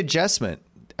the adjustment?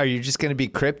 Are you just going to be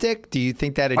cryptic? Do you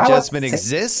think that adjustment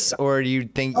exists, or do you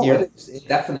think it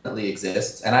definitely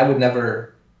exists? And I would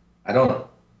never, I don't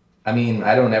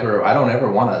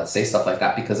ever want to say stuff like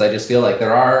that, because I just feel like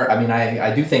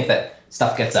I do think that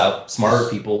stuff gets out. Smarter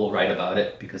people will write about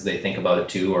it because they think about it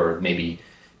too, or maybe,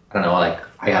 I don't know, like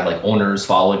I have like owners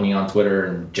following me on Twitter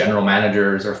and general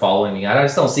managers are following me. I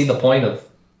just don't see the point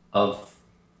of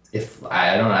if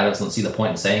I just don't see the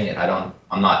point in saying it. I'm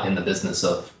not in the business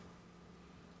of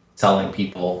telling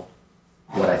people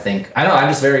what I think. I don't know, I'm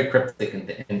just very cryptic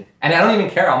and I don't even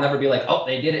care. I'll never be like, oh,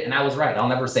 they did it and I was right. I'll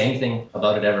never say anything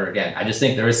about it ever again. I just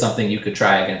think there is something you could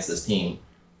try against this team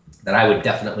that I would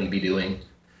definitely be doing.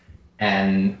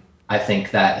 And I think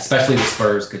that especially the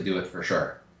Spurs could do it for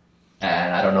sure.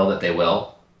 And I don't know that they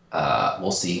will.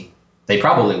 We'll see. They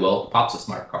probably will. Pop's a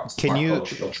smart coach.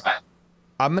 He'll try.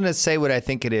 I'm going to say what I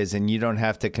think it is, and you don't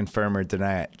have to confirm or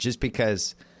deny it. Just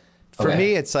because for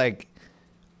me, it's like,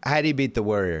 how do you beat the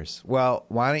Warriors? Well,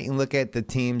 why don't you look at the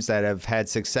teams that have had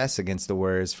success against the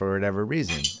Warriors for whatever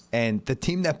reason? And the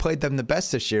team that played them the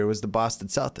best this year was the Boston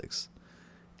Celtics.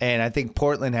 And I think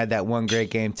Portland had that one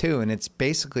great game too, and it's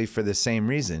basically for the same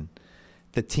reason.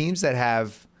 The teams that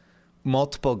have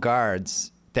multiple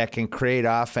guards that can create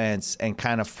offense and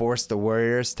kind of force the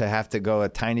Warriors to have to go a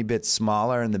tiny bit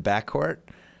smaller in the backcourt,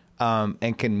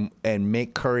 and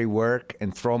make Curry work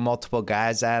and throw multiple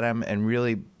guys at him and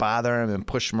really bother him and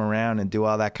push him around and do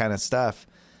all that kind of stuff.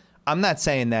 I'm not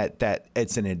saying that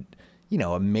it's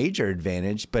a major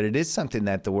advantage, but it is something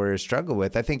that the Warriors struggle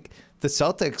with. I think the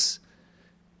Celtics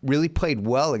really played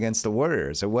well against the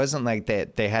Warriors. It wasn't like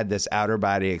they had this outer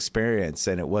body experience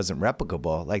and it wasn't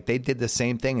replicable. Like they did the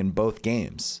same thing in both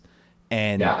games.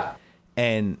 And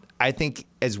I think,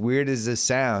 as weird as this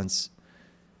sounds,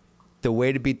 the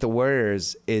way to beat the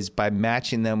Warriors is by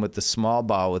matching them with the small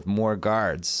ball with more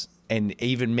guards and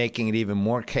even making it even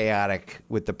more chaotic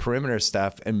with the perimeter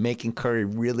stuff and making Curry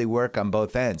really work on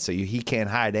both ends so he can't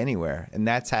hide anywhere. And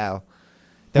that's how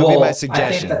That would be my I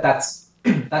suggestion.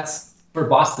 think that's for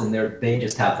Boston. They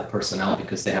just have the personnel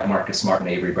because they have Marcus Smart and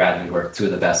Avery Bradley, who are two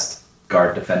of the best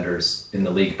guard defenders in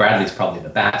the league. Bradley's probably the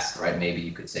best, right? Maybe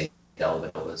you could say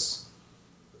Delville was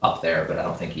up there, but I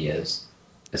don't think he is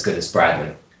as good as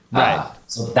Bradley. Right.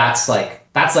 So that's like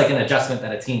an adjustment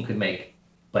that a team could make,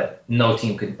 but no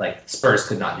team could, like Spurs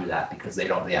could not do that because they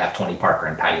have Tony Parker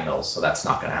and Patty Mills, so that's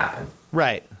not going to happen.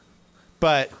 Right.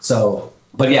 But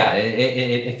yeah,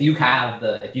 if you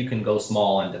can go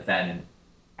small and defend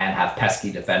and have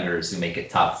pesky defenders who make it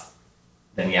tough,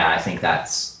 then yeah, I think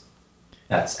that's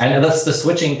the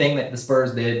switching thing that the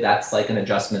Spurs did. That's like an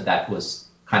adjustment that was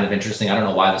kind of interesting. I don't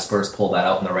know why the Spurs pulled that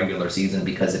out in the regular season,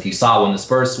 because if you saw when the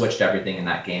Spurs switched everything in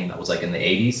that game, that was like in the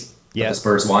 80s, the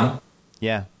Spurs won.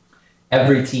 Yeah.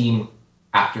 Every team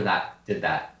after that did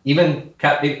that. Even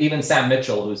Sam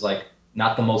Mitchell, who's like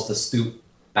not the most astute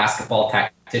basketball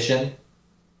tactician,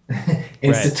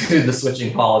 instituted the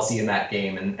switching policy in that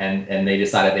game, and they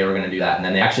decided they were going to do that, and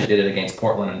then they actually did it against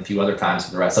Portland and a few other times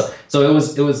for the rest. So it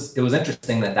was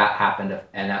interesting that happened,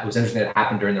 and that was interesting that it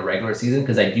happened during the regular season,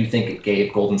 because I do think it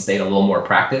gave Golden State a little more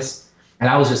practice. And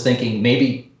I was just thinking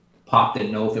maybe Pop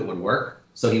didn't know if it would work,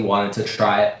 so he wanted to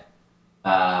try it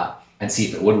and see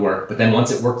if it would work. But then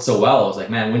once it worked so well, I was like,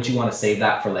 man, wouldn't you want to save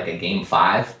that for like a game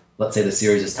 5? Let's say the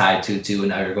series is tied 2-2 and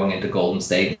now you're going into Golden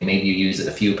State. Maybe you use it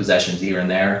a few possessions here and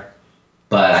there.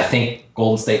 But I think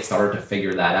Golden State started to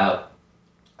figure that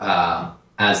out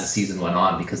as the season went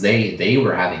on, because they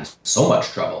were having so much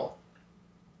trouble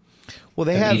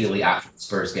immediately after the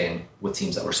Spurs game with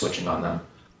teams that were switching on them.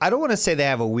 I don't want to say they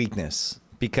have a weakness,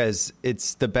 because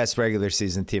it's the best regular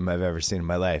season team I've ever seen in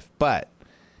my life. But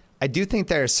I do think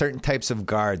there are certain types of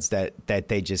guards that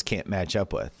they just can't match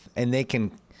up with. And they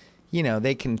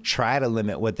can try to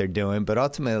limit what they're doing, but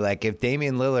ultimately, like, if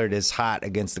Damian Lillard is hot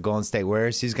against the Golden State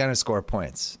Warriors, he's going to score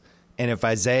points. And if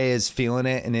Isaiah is feeling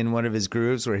it and in one of his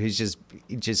grooves where he's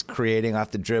just creating off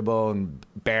the dribble and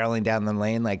barreling down the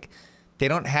lane, like, they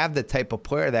don't have the type of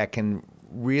player that can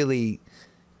really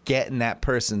get in that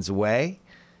person's way.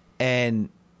 And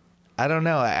I don't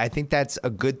know. I think that's a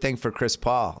good thing for Chris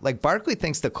Paul. Like, Barkley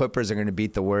thinks the Clippers are going to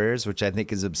beat the Warriors, which I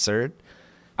think is absurd.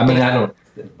 I mean, I don't.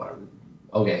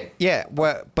 Okay. Yeah,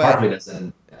 but Barkley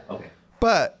doesn't. Okay.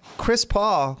 But Chris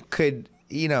Paul could,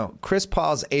 Chris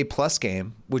Paul's A+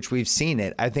 game, which we've seen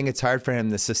it. I think it's hard for him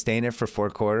to sustain it for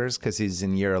 4 quarters because he's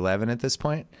in year 11 at this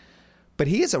point. But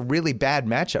he is a really bad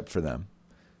matchup for them.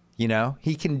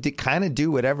 He can kind of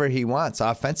do whatever he wants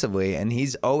offensively, and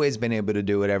he's always been able to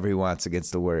do whatever he wants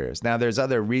against the Warriors. Now, there's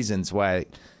other reasons why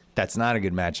that's not a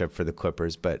good matchup for the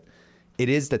Clippers, but it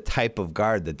is the type of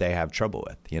guard that they have trouble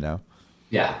with,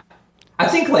 Yeah. I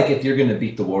think, like, if you're going to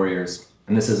beat the Warriors,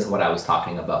 and this isn't what I was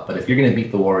talking about, but if you're going to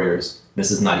beat the Warriors,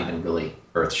 this is not even really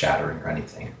earth-shattering or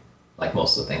anything. Like,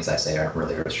 most of the things I say aren't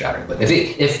really earth-shattering. But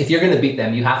if you're going to beat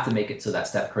them, you have to make it so that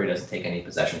Steph Curry doesn't take any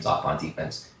possessions off on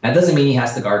defense. That doesn't mean he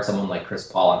has to guard someone like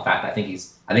Chris Paul. In fact, I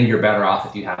think you're better off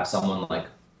if you have someone like,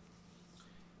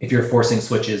 if you're forcing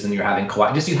switches and you're having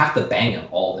Kawhi, you have to bang him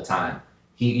all the time.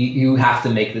 You have to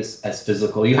make this as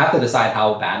physical. You have to decide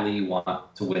how badly you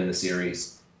want to win the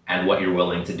series and what you're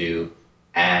willing to do.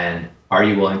 And are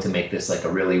you willing to make this like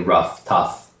a really rough,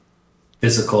 tough,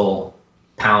 physical,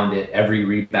 pound it, every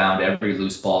rebound, every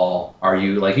loose ball? Are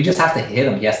you like, you just have to hit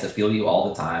him. He has to feel you all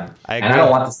the time. And I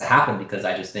don't want this to happen because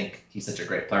I just think he's such a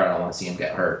great player. I don't want to see him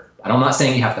get hurt. I'm not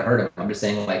saying you have to hurt him. I'm just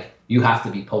saying, like, you have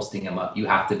to be posting him up. You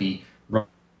have to be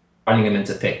running him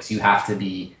into picks. You have to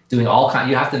be doing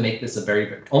you have to make this a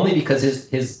very, only because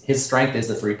his strength is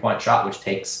the 3-point shot, which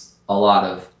takes a lot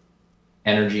of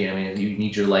energy. I mean, you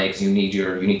need your legs, you need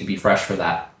to be fresh for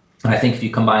that. And I think if you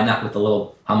combine that with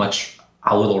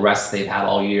how little rest they've had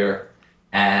all year,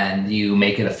 and you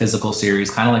make it a physical series,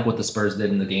 kind of like what the Spurs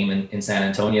did in the game in San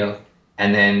Antonio,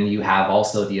 and then you have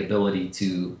also the ability to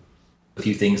do a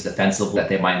few things defensively that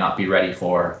they might not be ready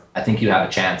for, I think you have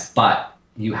a chance. But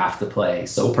you have to play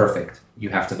so perfect. You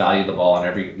have to value the ball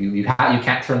on you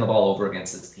can't turn the ball over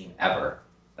against this team ever.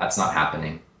 That's not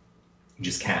happening. You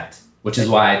just can't. Which is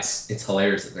why it's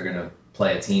hilarious that they're going to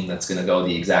play a team that's going to go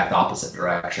the exact opposite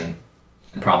direction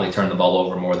and probably turn the ball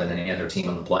over more than any other team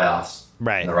in the playoffs.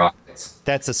 Right. The Rockets.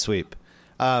 That's a sweep.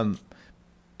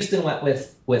 Houston went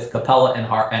with Capella and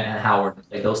Howard,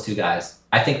 like those two guys.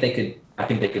 I think they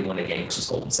could win a game versus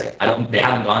Golden State. They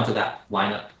haven't gone to that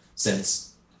lineup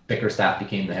since Bickerstaff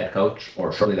became the head coach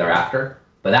or shortly thereafter.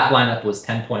 But that lineup was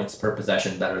 10 points per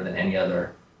possession better than any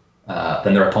other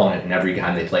than their opponent in every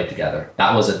time they played together.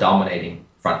 That was a dominating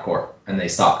front court, and they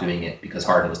stopped doing it because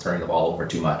Harden was turning the ball over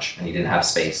too much and he didn't have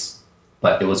space.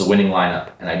 But it was a winning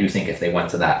lineup, and I do think if they went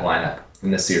to that lineup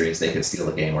in this series, they could steal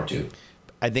a game or two.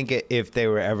 I think if they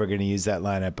were ever going to use that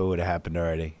lineup, it would have happened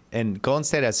already. And Golden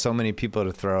State has so many people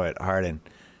to throw at Harden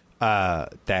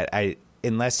that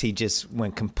unless he just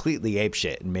went completely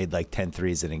apeshit and made like 10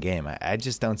 threes in a game, I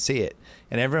just don't see it.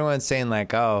 And everyone's saying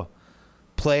like, oh,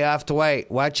 playoff Dwight,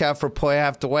 watch out for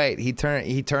playoff Dwight. He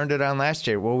turned it on last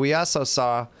year. Well, we also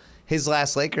saw his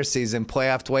last Lakers season,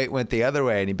 playoff Dwight went the other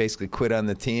way, and he basically quit on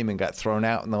the team and got thrown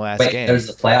out in the last game. There's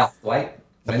a playoff Dwight?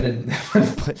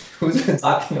 Who's been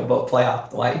talking about playoff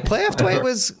Dwight? Playoff Dwight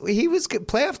was good.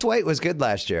 Playoff Dwight was good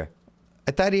last year.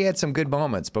 I thought he had some good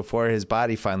moments before his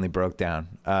body finally broke down.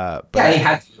 But he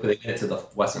had to get to the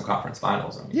Western Conference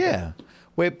Finals. Yeah.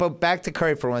 Wait, but back to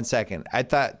Curry for 1 second. I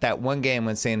thought that one game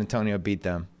when San Antonio beat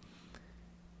them,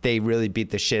 they really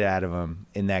beat the shit out of him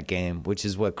in that game, which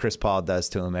is what Chris Paul does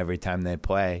to him every time they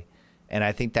play. And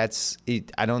I think I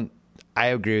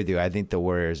agree with you. I think the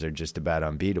Warriors are just about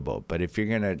unbeatable. But if you're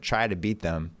going to try to beat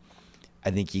them,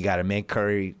 I think you got to make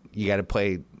Curry, you got to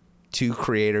play two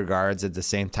creator guards at the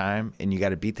same time, and you got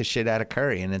to beat the shit out of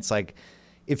Curry. And it's like,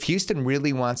 if Houston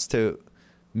really wants to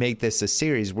make this a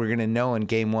series, we're going to know in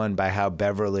game one by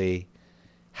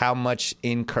how much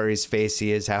in Curry's face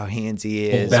he is, how handsy he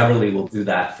is. Well, Beverly will do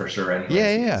that for sure anyway.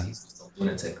 Yeah. He's still a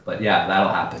lunatic. But yeah,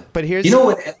 that'll happen. But here's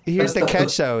the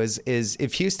catch, though, is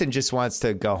if Houston just wants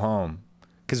to go home,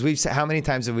 because how many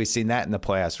times have we seen that in the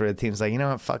playoffs where the team's like, you know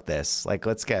what, fuck this. Like,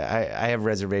 let's get. I have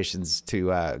reservations to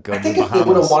go. I think if they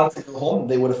would have wanted to go home,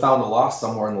 they would have found a loss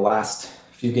somewhere in the last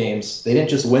few games. They didn't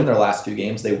just win their last few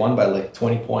games; they won by like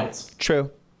 20 points. True.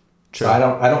 So I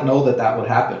don't know that would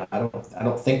happen. I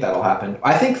don't think that'll happen.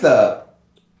 I think the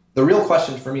real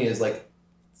question for me is like,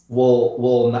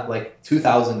 will not like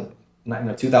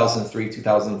 2003,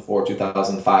 2004,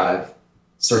 2005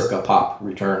 circa Pop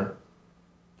return?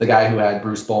 The guy who had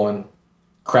Bruce Bowen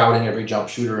crowding every jump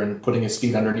shooter and putting his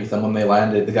feet underneath them when they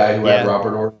landed. The guy who had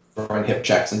Robert Orr throwing hip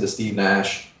checks into Steve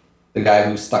Nash. The guy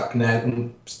who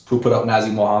who put up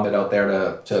Nazir Mohammed out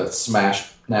there to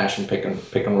smash Nash and pick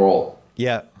and roll.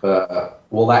 Yeah.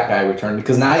 Will that guy return?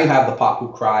 Because now you have the Pop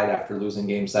who cried after losing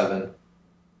Game 7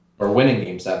 or winning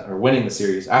Game 7 or winning the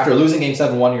series. After losing Game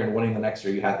 7 one year and winning the next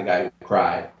year, you had the guy who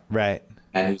cried. Right.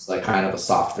 And who's like kind of a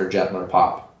softer, gentler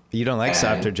Pop. You don't like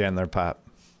softer, gentler Pop?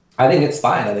 I think it's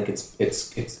fine. I think it's.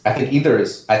 I think either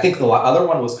is. I think the other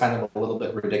one was kind of a little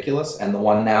bit ridiculous, and the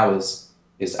one now is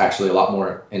actually a lot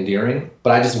more endearing.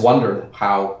 But I just wonder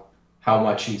how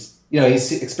much he's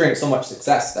experienced so much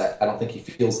success that I don't think he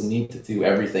feels the need to do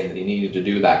everything that he needed to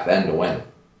do back then to win.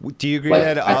 Do you agree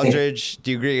that Aldridge? Do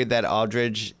you agree that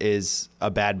Aldridge is a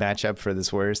bad matchup for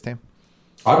this Warriors team?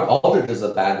 Aldridge is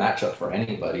a bad matchup for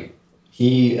anybody.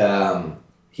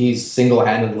 He's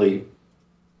single-handedly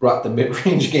brought the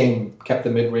mid-range game, kept the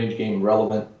mid-range game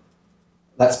relevant.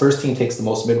 That Spurs team takes the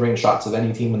most mid-range shots of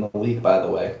any team in the league, by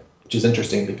the way, which is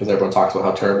interesting because everyone talks about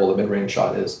how terrible the mid-range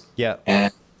shot is. Yeah.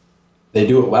 And they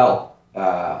do it well.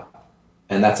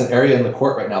 And that's an area in the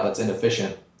court right now that's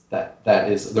inefficient.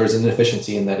 There's an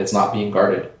inefficiency in that it's not being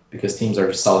guarded because teams are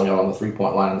just selling out on the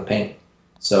three-point line in the paint.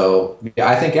 So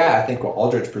I think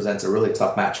Aldridge presents a really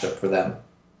tough matchup for them,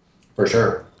 for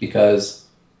sure, because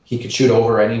he could shoot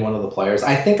over any one of the players.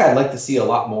 I think I'd like to see a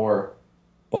lot more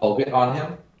Bogut on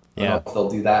him. I don't know if they'll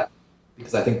do that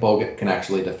because I think Bogut can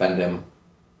actually defend him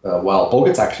well.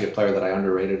 Bogut's actually a player that I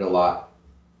underrated a lot,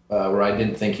 where I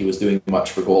didn't think he was doing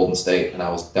much for Golden State, and I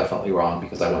was definitely wrong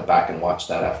because I went back and watched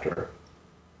that after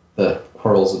the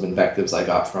hurls of invectives I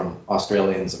got from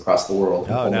Australians across the world.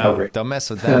 Oh, no, don't mess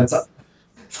with that.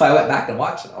 So I went back and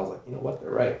watched it. I was like, you know what,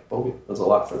 they're right. Bogut does a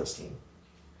lot for this team.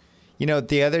 You know,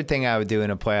 the other thing I would do in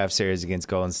a playoff series against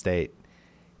Golden State,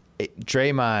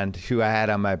 Draymond, who I had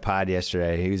on my pod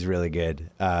yesterday, he was really good.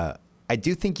 I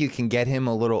do think you can get him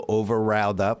a little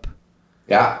over-riled up.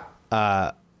 Yeah.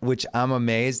 Which I'm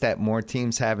amazed that more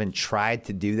teams haven't tried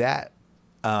to do that.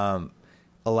 A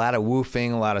lot of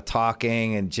woofing, a lot of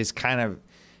talking, and just kind of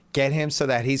get him so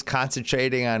that he's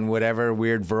concentrating on whatever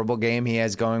weird verbal game he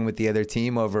has going with the other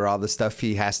team over all the stuff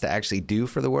he has to actually do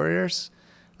for the Warriors.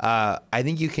 I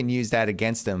think you can use that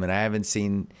against them, and I haven't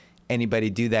seen anybody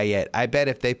do that yet. I bet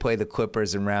if they play the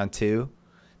Clippers in round 2,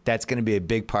 that's going to be a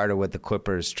big part of what the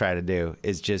Clippers try to do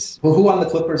is just... Well, who on the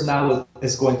Clippers now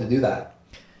is going to do that?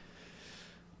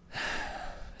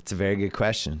 It's a very good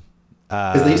question.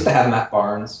 Because they used to have Matt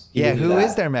Barnes. Who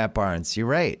is their Matt Barnes? You're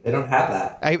right. They don't have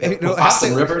that.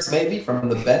 Austin Rivers, maybe, from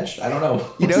the bench? I don't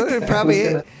know. You know, it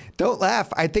probably... Don't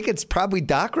laugh. I think it's probably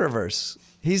Doc Rivers.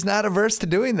 He's not averse to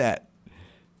doing that.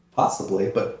 Possibly,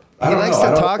 but he likes to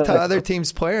talk to other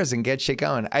teams' players and get shit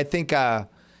going. I think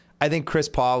Chris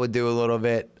Paul would do a little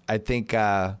bit. I think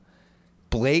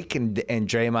Blake and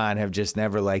Draymond have just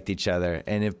never liked each other.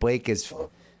 And if Blake is,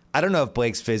 I don't know if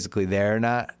Blake's physically there or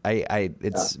not.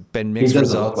 It's been mixed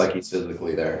results. He doesn't look like he's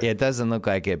physically there. Yeah, it doesn't look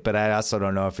like it, but I also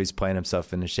don't know if he's playing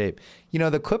himself into shape. You know,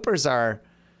 the Clippers are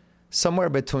somewhere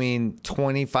between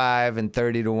 25 and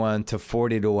 30 to 1 to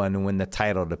 40 to 1 to win the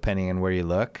title, depending on where you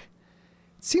look.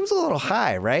 It seems a little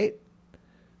high, right?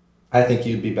 I think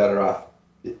you'd be better off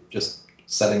just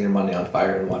setting your money on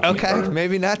fire and watching it burn.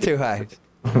 Maybe not too high.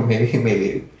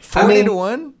 maybe 40 to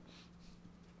 1?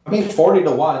 I mean, 40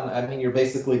 to 1. I mean, you're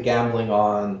basically gambling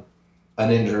on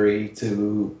an injury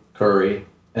to Curry.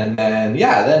 And then,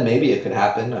 then maybe it could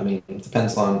happen. I mean, it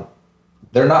depends on,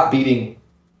 they're not beating.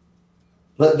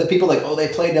 The people they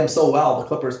played them so well. The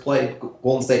Clippers played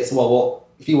Golden State so well. Well,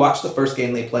 if you watch the first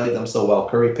game, they played them so well.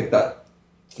 Curry picked up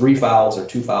 3 fouls or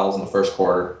 2 fouls in the first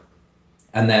quarter.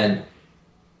 And then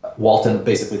Walton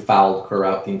basically fouled Curry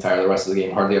out the rest of the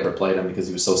game. Hardly ever played him because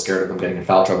he was so scared of him getting in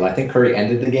foul trouble. And I think Curry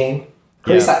ended the game.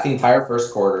 Curry sat the entire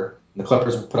first quarter, and the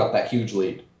Clippers put up that huge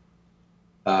lead.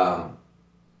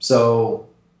 So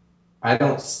I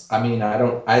don't.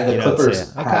 The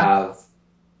Clippers have.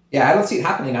 Yeah, I don't see it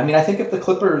happening. I mean, I think if the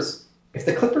Clippers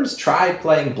tried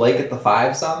playing Blake at the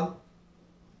 5 some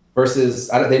versus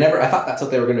I thought that's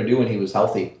what they were going to do when he was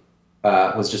healthy.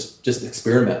 Was just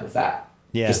experiment with that.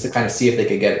 Yeah. Just to kind of see if they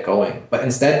could get it going. But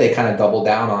instead, they kind of doubled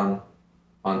down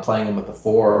on playing him with the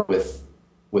 4 with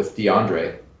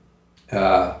DeAndre.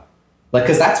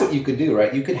 Because that's what you could do,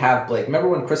 right? You could have Blake. Remember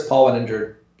when Chris Paul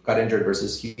got injured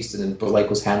versus Houston, and Blake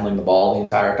was handling the ball the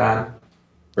entire time?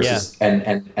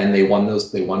 And they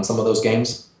won some of those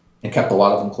games and kept a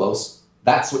lot of them close.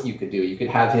 That's what you could do. You could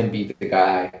have him be the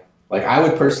guy. Like, I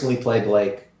would personally play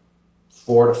Blake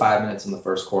 4 to 5 minutes in the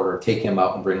first quarter, take him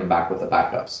out and bring him back with the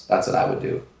backups. That's what I would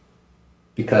do.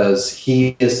 Because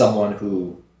he is someone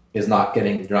who you're not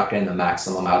getting the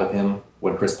maximum out of him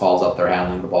when Chris Paul's up there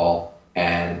handling the ball,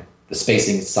 and the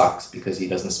spacing sucks because he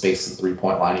doesn't space the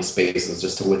 3-point line. He spaces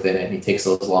just to within it, and he takes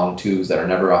those long twos that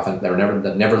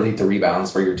never lead to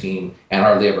rebounds for your team and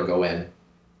hardly ever go in.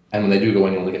 And when they do go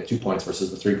in, you only get 2 points versus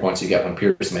the 3 points you get when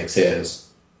Pierce makes his.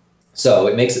 So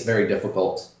it makes it very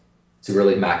difficult to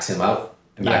really max him out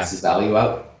and max his value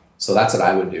out. So that's what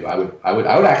I would do. I would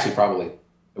actually probably,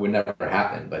 it would never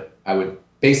happen, but I would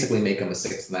basically make him a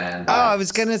 6th man. I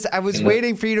was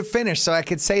waiting for you to finish so I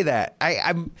could say that.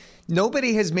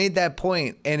 Nobody has made that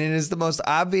point, and it is the most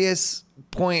obvious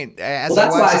point as I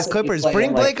watch these Clippers.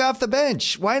 Bring Blake off the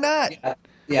bench. Why not?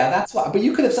 Yeah, that's why. But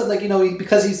you could have said,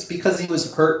 because he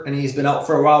was hurt and he's been out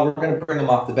for a while, we're going to bring him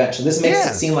off the bench. And this makes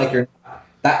it seem like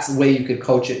that's the way you could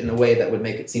coach it in a way that would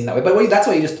make it seem that way. But that's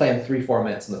why you just play him 3-4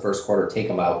 minutes in the first quarter, take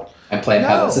him out, and play him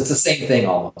headless. It's the same thing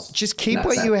almost. Just keep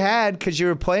what you had because you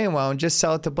were playing well, and just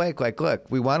sell it to Blake. Like, look,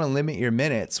 we want to limit your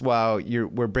minutes while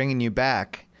we're bringing you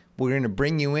back. We're going to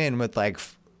bring you in with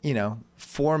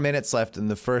 4 minutes left in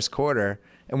the first quarter,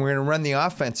 and we're going to run the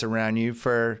offense around you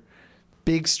for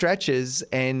big stretches.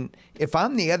 And if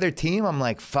I'm the other team, I'm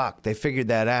like, fuck, they figured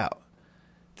that out.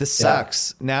 This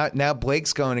sucks. Now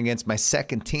Blake's going against my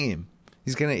second team.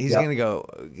 He's gonna go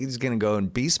in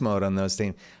beast mode on those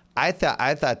teams. I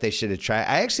thought they should have tried.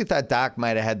 I actually thought Doc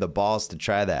might have had the balls to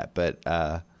try that,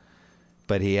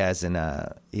 but he hasn't.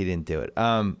 He didn't do it.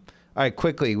 All right,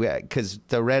 quickly, because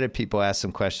the Reddit people asked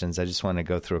some questions. I just want to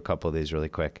go through a couple of these really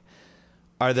quick.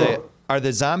 Are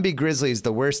the Zombie Grizzlies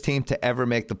the worst team to ever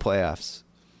make the playoffs?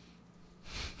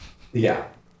 Yeah.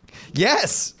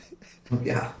 Yes.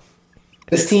 Yeah.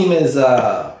 This team is,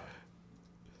 they're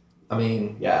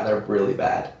really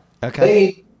bad.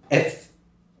 Okay.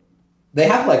 They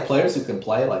have players who can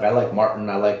play. I like Martin,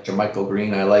 I like Jermichael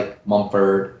Green, I like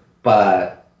Mumford,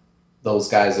 but those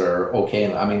guys are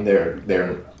okay. I mean,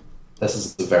 this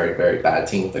is a very, very bad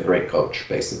team with a great coach,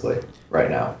 basically, right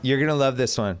now. You're gonna love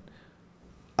this one.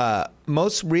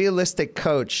 Most realistic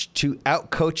coach to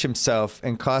outcoach himself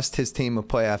and cost his team a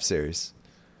playoff series.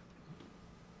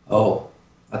 Oh.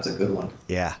 That's a good one.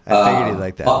 Yeah, I figured you'd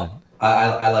like that one.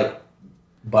 I like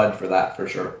Bud for that, for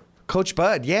sure. Coach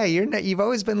Bud, yeah, you've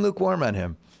always been lukewarm on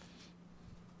him.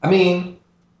 I mean,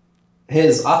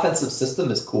 his offensive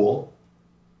system is cool.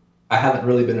 I haven't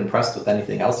really been impressed with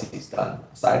anything else he's done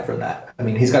aside from that. I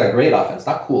mean, he's got a great offense.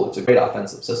 Not cool, it's a great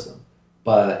offensive system.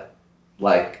 But,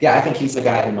 I think he's the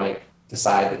guy who might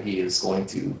decide that he is going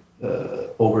to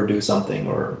overdo something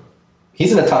or...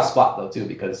 He's in a tough spot though too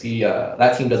because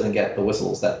that team doesn't get the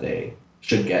whistles that they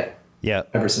should get. Yeah.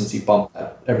 Ever since he bumped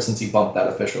that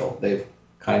official, there's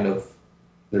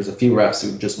a few refs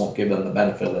who just won't give them the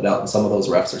benefit of the doubt, and some of those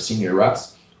refs are senior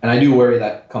refs. And I do worry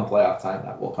that come playoff time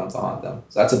that will come to haunt them.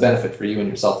 So that's a benefit for you and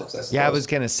your Celtics, I suppose. Yeah, I was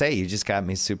gonna say you just got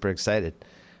me super excited.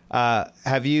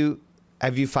 Have you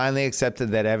finally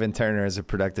accepted that Evan Turner is a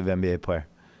productive NBA player?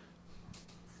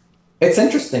 It's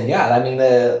interesting, yeah. I mean,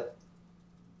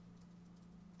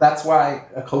 that's why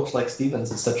a coach like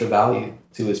Stevens is such a value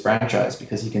to his franchise,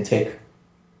 because he can take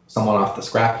someone off the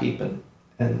scrap heap and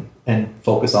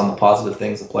focus on the positive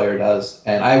things the player does.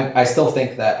 And I still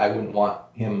think that I wouldn't want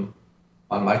him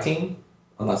on my team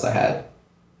unless I had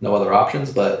no other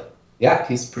options. But yeah,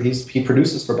 he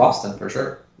produces for Boston for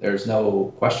sure. There's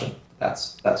no question.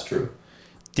 That's true.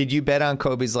 Did you bet on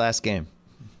Kobe's last game?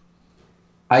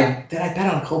 I bet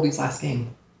on Kobe's last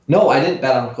game? No, I didn't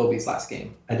bet on Kobe's last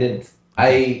game. I didn't.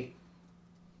 I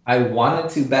wanted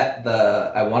to bet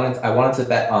I wanted to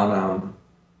bet on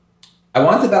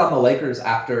the Lakers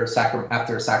after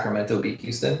Sacramento beat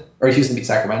Houston, or Houston beat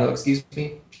Sacramento, excuse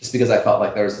me, just because I felt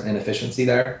like there was an inefficiency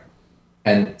there.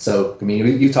 And so, I mean,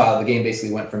 Utah, the game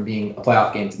basically went from being a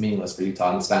playoff game to meaningless for Utah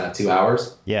in the span of 2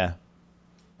 hours. Yeah.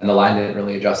 And the line didn't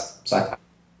really adjust. So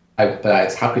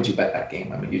how could you bet that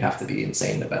game? I mean, you'd have to be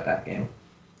insane to bet that game.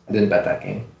 I didn't bet that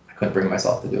game. I couldn't bring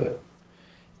myself to do it.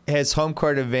 Has home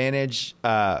court advantage,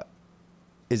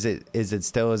 is it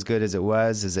still as good as it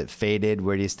was? Is it faded?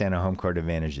 Where do you stand on home court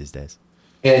advantage these days?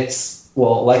 It's,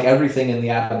 well, like everything in the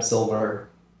Adam Silver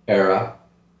era,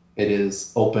 it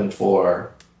is open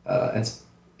for,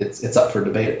 it's up for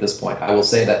debate at this point. I will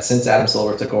say that since Adam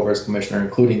Silver took over as commissioner,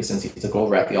 including since he took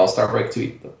over at the All-Star break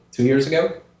 2 years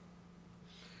ago,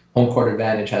 home court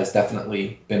advantage has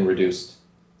definitely been reduced.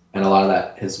 And a lot of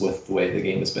that is with the way the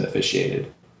game has been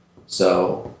officiated.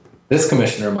 So this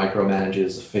commissioner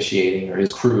micromanages officiating, or his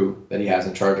crew that he has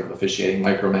in charge of officiating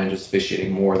micromanages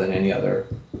officiating more than any other,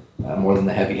 more than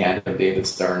the heavy hand of David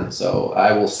Stern. So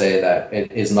I will say that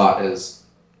it is not as,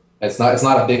 it's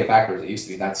not a big a factor as it used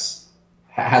to be.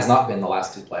 Has not been the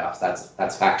last two playoffs.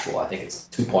 That's factual. I think it's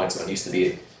 2 points when it used to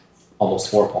be almost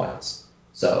 4 points.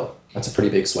 So that's a pretty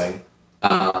big swing.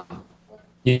 All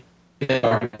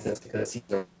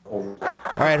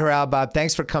right, Haralabob,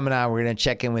 thanks for coming on. We're going to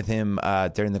check in with him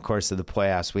during the course of the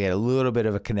playoffs. We had a little bit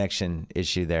of a connection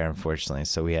issue there, unfortunately,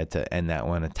 so we had to end that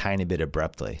one a tiny bit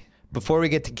abruptly. Before we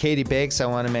get to Katie Bakes, I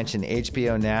want to mention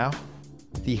HBO Now,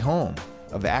 the home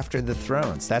of After the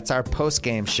Thrones. That's our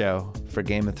post-game show for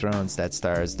Game of Thrones that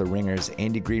stars the Ringers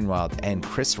Andy Greenwald and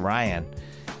Chris Ryan.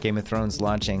 Game of Thrones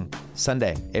launching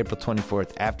Sunday, April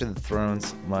 24th. After the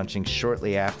Thrones launching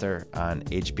shortly after on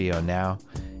HBO Now.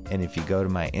 And if you go to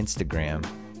my Instagram,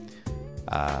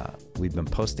 we've been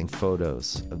posting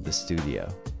photos of the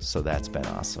studio. So that's been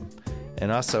awesome.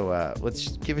 And also,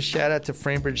 let's give a shout out to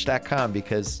framebridge.com,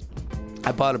 because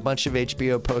I bought a bunch of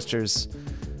HBO posters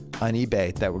on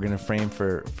eBay that we're going to frame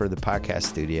for the podcast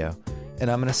studio.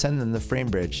 And I'm going to send them to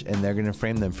Framebridge, and they're going to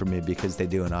frame them for me because they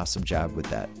do an awesome job with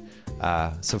that.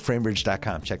 So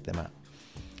framebridge.com, check them out.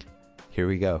 Here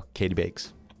we go. Katie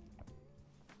Bakes.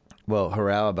 Well,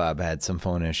 Haralabob had some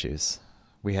phone issues.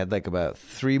 We had like about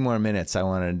 3 more minutes I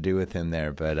wanted to do with him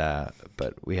there, but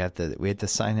we had to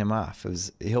sign him off.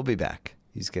 He'll be back.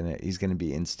 He's gonna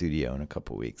be in studio in a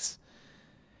couple weeks.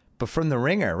 But from the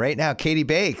Ringer right now, Katie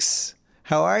Bakes.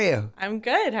 How are you? I'm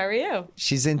good. How are you?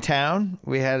 She's in town.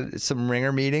 We had some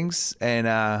Ringer meetings, and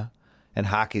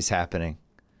hockey's happening.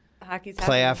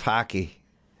 Playoff hockey.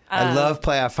 I love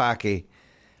playoff hockey.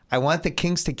 I want the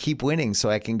Kings to keep winning so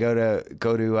I can go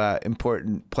to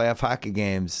important playoff hockey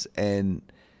games, and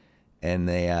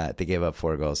they gave up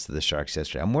 4 goals to the Sharks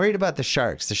yesterday. I'm worried about the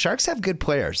Sharks. The Sharks have good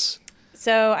players.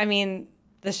 So, I mean,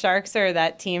 the Sharks are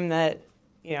that team that,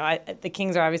 the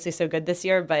Kings are obviously so good this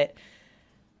year, but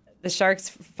the Sharks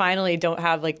finally don't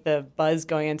have like the buzz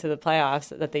going into the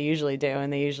playoffs that they usually do,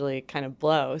 and they usually kind of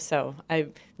blow. So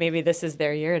maybe this is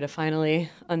their year to finally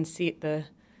unseat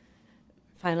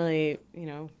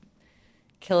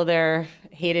kill their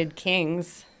hated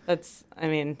Kings.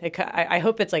 I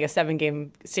hope it's like a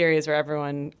 7-game series where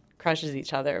everyone crushes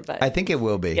each other. But I think it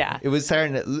will be. Yeah. It was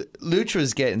starting to, Luch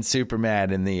was getting super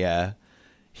mad in the,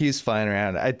 he was flying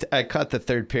around. I caught the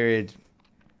third period,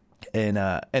 and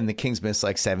the Kings missed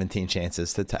like 17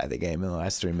 chances to tie the game in the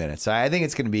last 3 minutes. So I think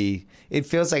it's going to be, it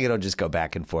feels like it'll just go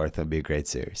back and forth. It'll be a great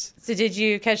series. So did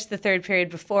you catch the third period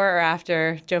before or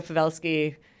after Joe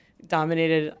Pavelski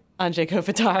dominated Andrzej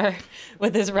Kopitar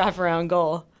with his wraparound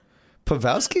goal?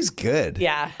 Pavelski's good.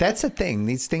 Yeah. That's the thing.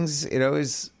 These things, it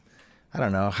always, I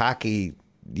don't know, hockey,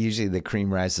 usually the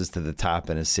cream rises to the top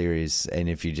in a series. And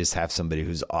if you just have somebody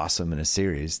who's awesome in a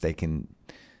series, they can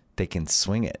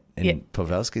swing it. And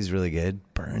Pavelski's really good.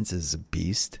 Burns is a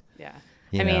beast. Yeah.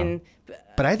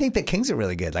 But I think the Kings are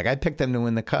really good. Like, I picked them to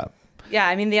win the cup. Yeah.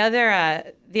 I mean, the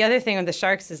other thing with the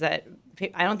Sharks is that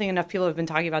I don't think enough people have been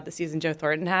talking about the season Joe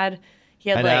Thornton had. He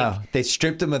had I know. They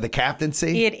stripped him of the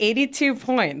captaincy. He had 82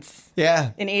 points.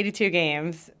 Yeah. In 82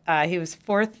 games. He was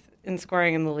 4th in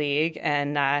scoring in the league,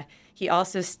 and he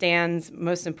also stands,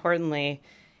 most importantly,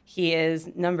 he is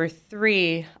number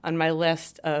 3 on my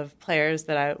list of players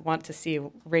that I want to see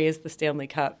raise the Stanley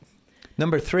Cup.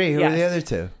 Number 3, who are the other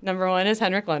 2? Number 1 is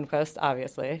Henrik Lundqvist,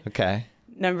 obviously. Okay.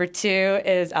 Number 2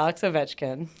 is Alex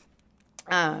Ovechkin.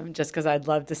 Just because I'd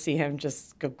love to see him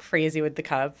just go crazy with the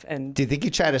cup. And do you think he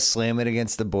tried to slam it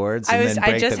against the boards and then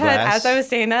break the glass? As I was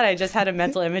saying that, I just had a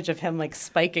mental image of him like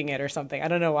spiking it or something. I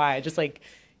don't know why. Just like,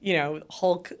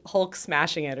 Hulk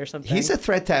smashing it or something. He's a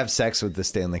threat to have sex with the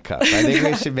Stanley Cup. I think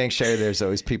we should make sure there's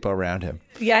always people around him.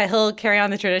 Yeah, he'll carry on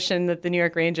the tradition that the New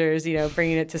York Rangers,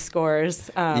 bringing it to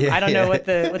Scores. I don't know what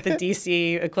the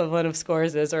DC equivalent of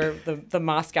Scores is, or the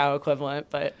Moscow equivalent,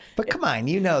 but come on,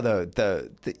 you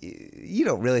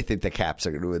don't really think the Caps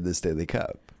are going to win the Stanley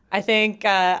Cup. I think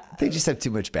they just have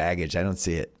too much baggage. I don't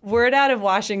see it. Word out of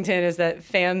Washington is that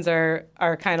fans are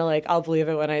kind of like, I'll believe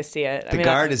it when I see it. The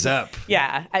guard is up.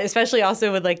 Yeah, especially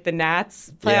also with like the Nats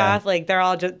playoff. Yeah. Like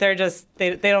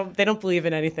they don't believe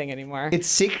in anything anymore. It's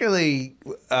secretly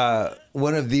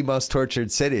one of the most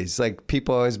tortured cities. Like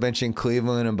people always mention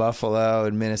Cleveland and Buffalo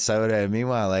and Minnesota, and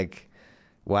meanwhile, like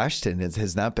Washington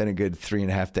has not been a good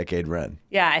 3.5 decade run.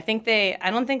 Yeah, I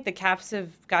don't think the Caps have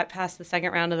got past the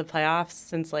second round of the playoffs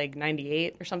since like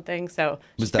 98 or something. So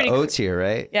it was the Oats here,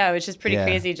 right? Yeah, which is pretty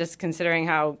crazy just considering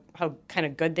how kind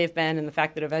of good they've been, and the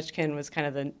fact that Ovechkin was kind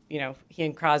of he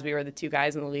and Crosby were the 2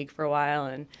 guys in the league for a while.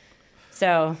 And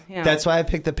so, that's why I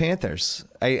picked the Panthers.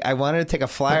 I wanted to take a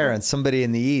flyer on somebody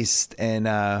in the East, and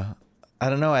I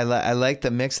don't know. I like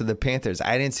the mix of the Panthers.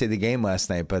 I didn't see the game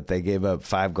last night, but they gave up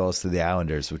 5 goals to the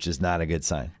Islanders, which is not a good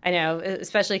sign. I know,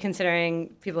 especially considering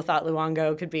people thought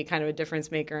Luongo could be kind of a difference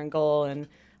maker in goal.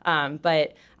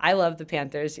 But I love the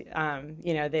Panthers.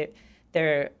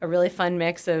 They're a really fun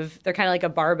mix of. They're kind of like a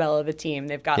barbell of a team.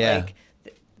 They've got like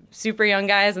super young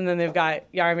guys, and then they've got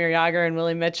Jaromir Jagr and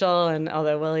Willie Mitchell. And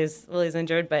although Willie's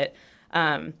injured, but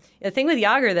the thing with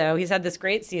Jagr though, he's had this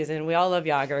great season. We all love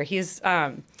Jagr. He's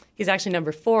actually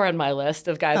number 4 on my list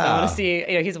of guys I want to see.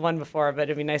 He's won before, but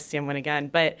it'd be nice to see him win again.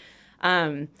 But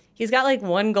he's got like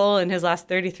 1 goal in his last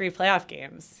 33 playoff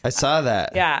games. I saw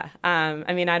that. Yeah.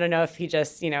 I don't know if he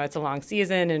just, it's a long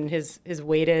season, and his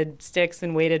weighted sticks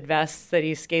and weighted vests that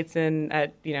he skates in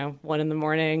at, 1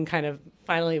 a.m. kind of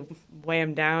finally weigh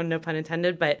him down, no pun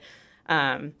intended. But,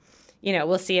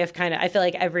 we'll see if I feel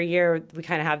like every year we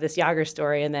kind of have this Jagr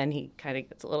story, and then he kind of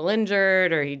gets a little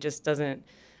injured, or he just doesn't.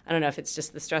 I don't know if it's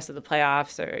just the stress of the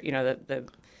playoffs or,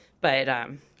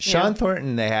 Sean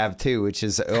Thornton they have too, which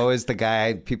is always the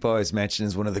guy people always mention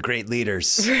as one of the great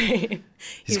leaders. Right.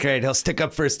 He's great. He'll stick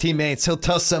up for his teammates. He'll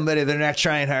tell somebody they're not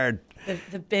trying hard.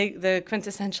 The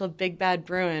quintessential big bad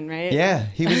Bruin, right? Yeah,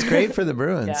 he was great for the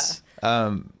Bruins.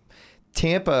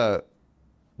 Tampa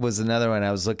was another one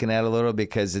I was looking at a little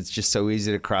because it's just so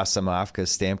easy to cross them off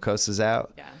because Stamkos is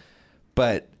out. Yeah.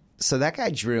 But so that guy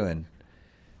Druin,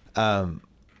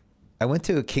 I went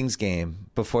to a Kings game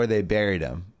before they buried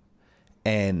him,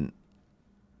 and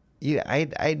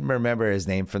I remember his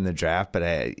name from the draft, but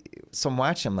I'm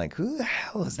watching, I'm like, who the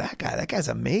hell is that guy? That guy's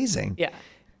amazing. Yeah.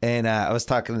 And I was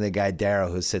talking to the guy Daryl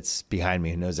who sits behind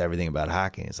me, who knows everything about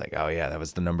hockey. He's like, oh yeah, that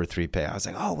was the number 3 pick. I was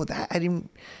like, oh well, I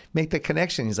didn't make the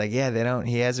connection. He's like, yeah,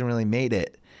 he hasn't really made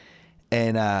it.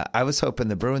 And I was hoping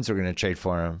the Bruins were going to trade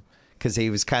for him because he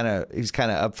was kind of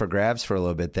up for grabs for a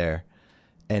little bit there.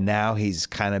 And now he's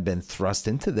kind of been thrust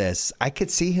into this. I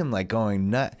could see him like going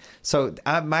nuts. So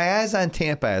my eyes on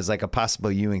Tampa as like a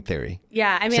possible Ewing theory.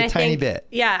 Yeah, I mean, I think tiny bit.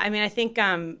 Yeah, I mean, I think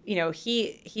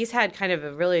he's had kind of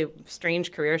a really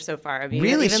strange career so far. I mean,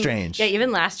 really strange. Yeah,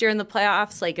 even last year in the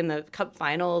playoffs, like in the Cup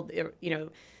final,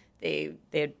 he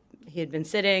had been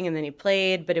sitting and then he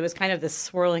played, but it was kind of this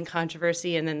swirling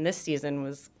controversy. And then this season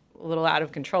was a little out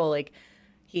of control. Like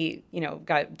he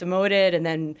got demoted and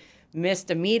then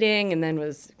missed a meeting and then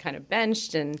was kind of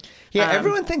benched. And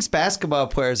everyone thinks basketball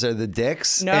players are the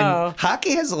dicks. No. And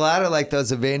hockey has a lot of like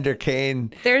those Evander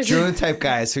Kane, Druin type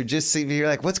guys who just see you're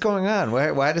like, what's going on?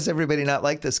 Why does everybody not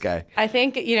like this guy? I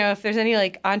think, if there's any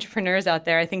like entrepreneurs out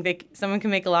there, I think someone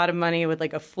can make a lot of money with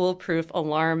like a foolproof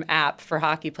alarm app for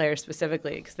hockey players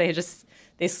specifically, because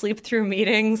they sleep through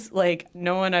meetings like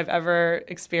no one I've ever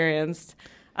experienced.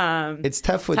 It's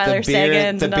tough with Tyler the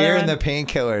beer and the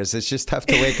painkillers. It's just tough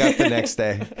to wake up the next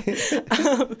day.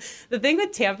 The thing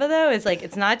with Tampa, though, is like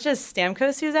it's not just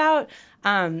Stamkos who's out.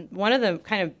 One of the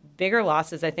kind of bigger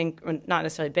losses, I think, not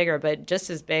necessarily bigger, but just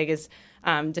as big, is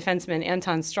defenseman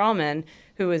Anton Strawman,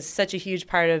 who was such a huge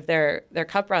part of their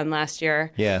cup run last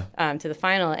year to the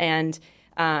final. And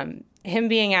him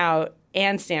being out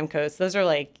and Stamkos. Those are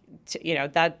like,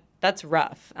 that's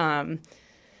rough.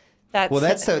 That's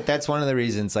one of the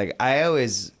reasons. Like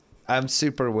I'm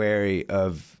super wary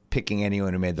of picking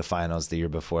anyone who made the finals the year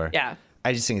before. Yeah.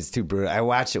 I just think it's too brutal. I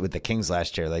watched it with the Kings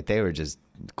last year. Like they were just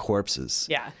corpses.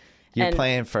 Yeah. You're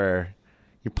playing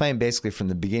basically from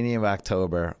the beginning of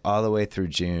October all the way through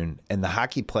June, and the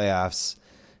hockey playoffs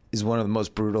is one of the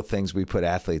most brutal things we put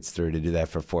athletes through, to do that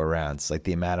for 4 rounds. Like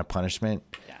the amount of punishment.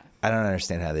 Yeah. I don't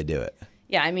understand how they do it.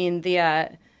 Yeah, I mean the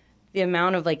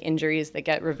amount of like injuries that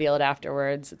get revealed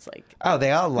afterwards, it's like,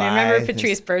 they all lie. I remember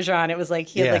Patrice Bergeron. It was like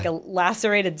he had like a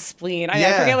lacerated spleen. I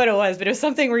forget what it was, but it was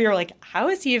something where you're like, how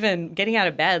is he even getting out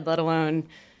of bed, let alone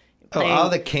playing? All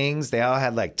the Kings, they all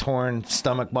had like torn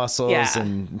stomach muscles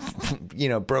and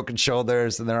broken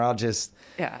shoulders, and they're all just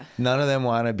none of them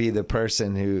want to be the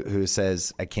person who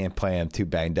says, I can't play, I'm too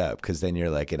banged up, because then you're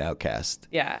like an outcast.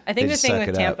 Yeah, I think the thing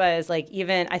with Tampa is like,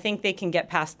 even I think they can get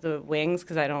past the Wings,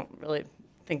 because I don't really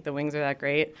think the Wings are that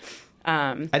great.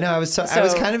 I know. I was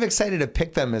kind of excited to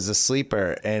pick them as a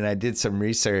sleeper, and I did some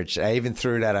research. I even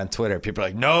threw it out on Twitter. People are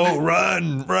like, "No,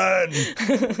 run!"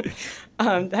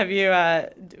 Have you?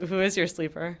 Who is your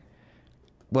sleeper?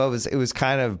 Well, it was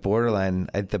kind of borderline.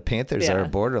 The Panthers are a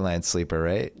borderline sleeper,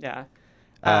 right? Yeah.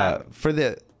 For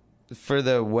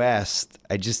the West,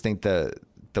 I just think the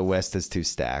West is too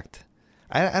stacked.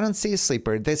 I don't see a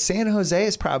sleeper. The San Jose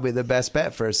is probably the best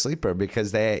bet for a sleeper,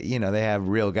 because they have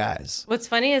real guys. What's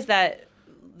funny is that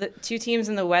the 2 teams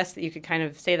in the West that you could kind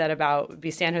of say that about would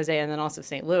be San Jose and then also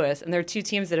St. Louis. And they're 2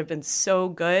 teams that have been so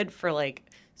good for like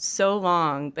so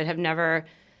long, but have never,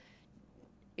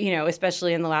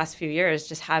 especially in the last few years,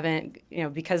 just haven't,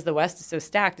 because the West is so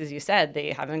stacked, as you said,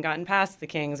 they haven't gotten past the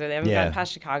Kings, or they haven't gotten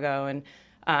past Chicago.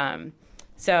 And,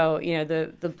 so,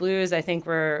 the Blues, I think,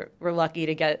 were lucky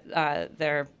to get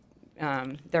their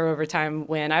overtime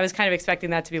win. I was kind of expecting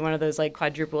that to be one of those like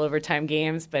quadruple overtime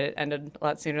games, but it ended a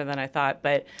lot sooner than I thought.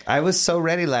 But I was so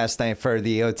ready last night for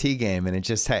the OT game, and it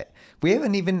just have we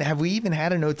even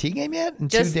had an OT game yet in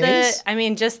 2 days?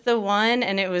 Just the one,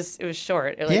 and it was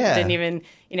short. It didn't even,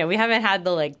 we haven't had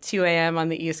the like 2 a.m. on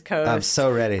the East Coast. I'm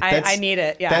so ready. I need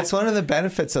it. Yeah, that's one of the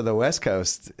benefits of the West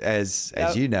Coast, as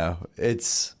you know.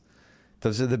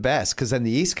 Those are the best, because on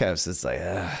the East Coast, it's like,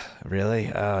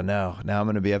 really? Oh, no. Now I'm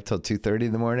going to be up till 2:30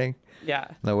 in the morning? Yeah.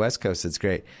 On the West Coast, it's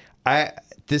great.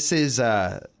 This is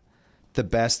the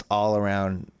best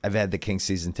all-around. I've had the Kings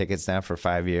season tickets now for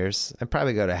 5 years. I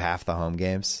probably go to half the home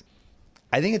games.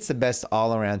 I think it's the best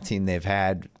all-around team they've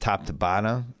had, top to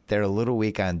bottom. They're a little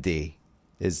weak on D,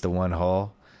 is the one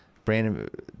hole. Brandon,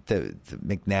 the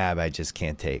McNabb, I just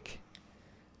can't take.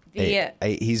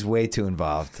 He's way too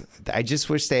involved. I just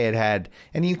wish they had,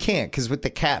 and you can't, because with the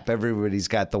cap, everybody's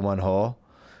got the one hole.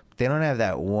 They don't have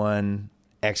that one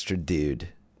extra dude.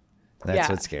 That's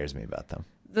what scares me about them.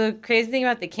 The crazy thing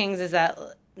about the Kings is that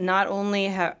not only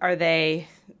have they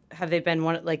been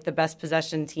one like the best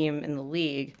possession team in the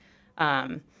league,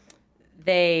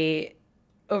 they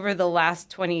over the last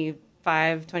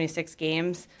 25, 26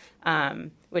 games,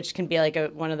 which can be like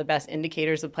one of the best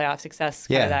indicators of playoff success.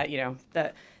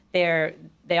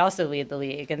 They also lead the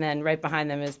league, and then right behind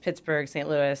them is Pittsburgh, St.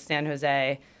 Louis, San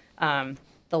Jose.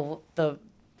 The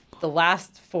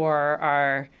last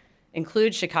 4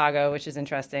 include Chicago, which is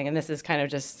interesting, and this is kind of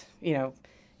just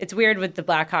it's weird with the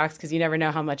Blackhawks, because you never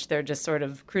know how much they're just sort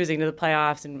of cruising to the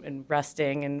playoffs and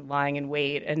resting and lying in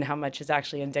wait, and how much is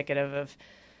actually indicative of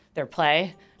their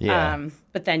play. Yeah.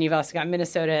 But then you've also got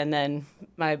Minnesota, and then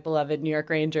my beloved New York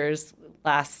Rangers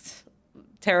last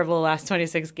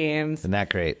 26 games. Isn't that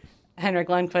great? Henrik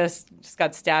Lundqvist just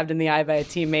got stabbed in the eye by a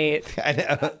teammate. I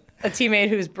know. A teammate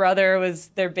whose brother was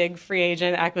their big free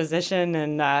agent acquisition,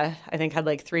 and I think had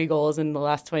like 3 goals in the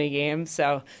last 20 games.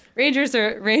 So Rangers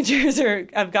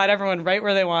have got everyone right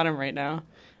where they want them right now.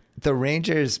 The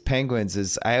Rangers Penguins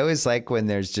is, I always like when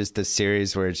there's just a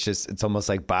series where it's almost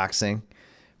like boxing,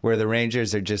 where the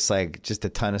Rangers are just a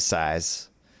ton of size,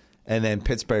 and then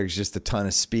Pittsburgh's just a ton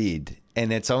of speed.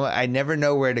 And I never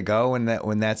know where to go when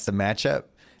that's the matchup.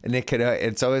 And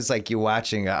it's always like you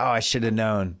watching, I should have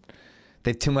known. They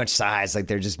have too much size, like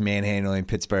they're just manhandling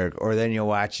Pittsburgh. Or then you'll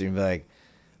watch and be like,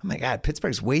 oh my God,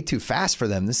 Pittsburgh's way too fast for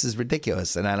them. This is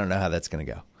ridiculous. And I don't know how that's going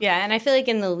to go. Yeah, and I feel like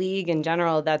in the league in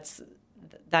general, that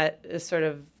has sort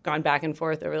of gone back and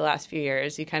forth over the last few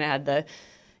years. You kind of had the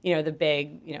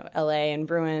big, LA and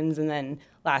Bruins, and then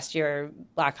last year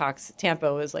Blackhawks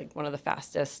Tampa was like one of the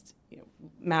fastest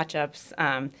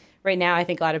matchups. Right now, I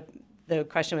think a lot of the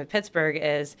question with Pittsburgh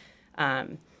is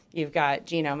you've got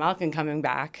Geno Malkin coming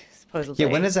back, supposedly.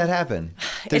 Yeah, when does that happen?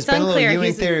 There's it's been unclear. A little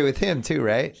Ewing theory with him too,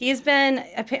 right? He's been,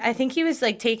 I think he was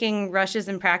like taking rushes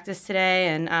in practice today,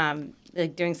 and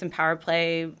like doing some power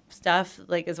play stuff,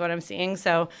 like is what I'm seeing.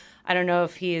 So I don't know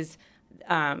if he's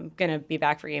going to be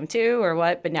back for game 2 or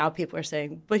what, but now people are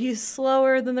saying, but he's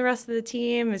slower than the rest of the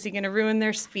team. Is he going to ruin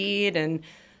their speed? And,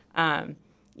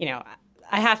 you know,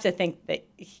 I have to think that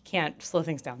he can't slow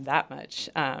things down that much.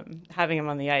 Having him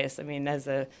on the ice, I mean, as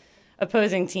a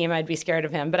opposing team, I'd be scared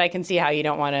of him, but I can see how you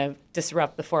don't want to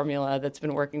disrupt the formula that's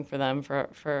been working for them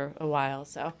for a while.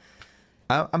 So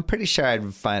I'm pretty sure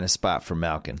I'd find a spot for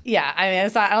Malkin. yeah, I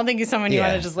mean, I don't think he's someone you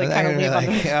want to just like kind of leave on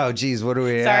the... Oh, geez, what are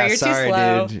we? Sorry, you're too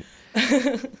slow. Dude.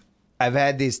 I've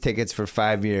had these tickets for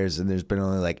 5 years, and there's been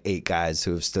only like 8 guys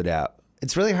who have stood out.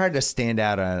 It's really hard to stand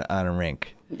out on a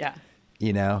rink. Yeah.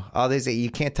 You know, all these,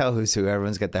 you can't tell who's who.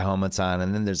 Everyone's got their helmets on,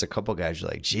 and then there's a couple guys you're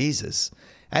like, Jesus.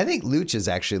 I think Luch is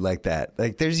actually like that.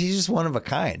 Like, he's just one of a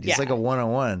kind. He's like a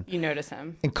one-on-one. You notice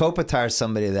him. And Kopitar's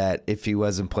somebody that if he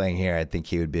wasn't playing here, I think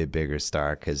he would be a bigger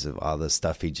star because of all the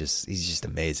stuff he's just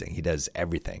amazing. He does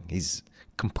everything. He's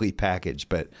complete package.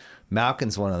 But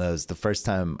Malkin's one of those. The first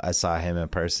time I saw him in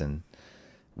person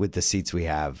with the seats we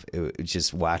have, it was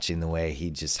just watching the way he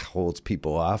just holds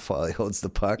people off while he holds the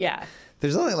puck. Yeah.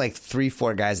 There's only like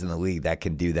 3-4 guys in the league that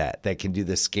can do that can do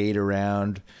the skate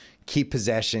around, keep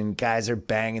possession. Guys are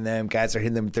banging them. Guys are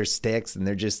hitting them with their sticks, and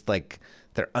they're just like,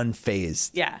 they're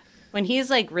unfazed. Yeah. When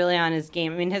he's like really on his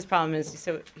game, I mean, his problem is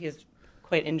he's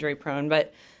quite injury prone,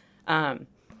 but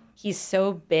he's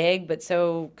so big, but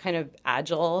so kind of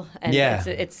agile. And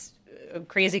it's a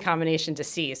crazy combination to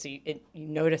see. So you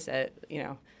notice it, you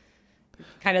know,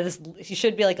 kind of this, he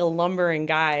should be like a lumbering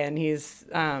guy, and he's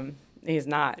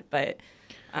not, but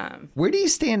where do you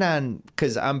stand on,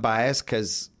 because I'm biased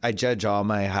because I judge all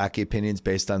my hockey opinions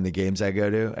based on the games I go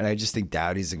to, and I just think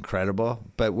Doughty's incredible,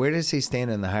 but where does he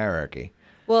stand in the hierarchy?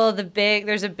 Well,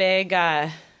 there's a big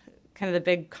kind of the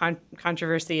big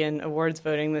controversy in awards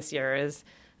voting this year is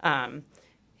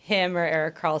him or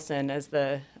Erik Karlsson as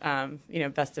the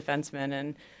best defenseman,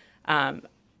 and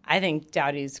I think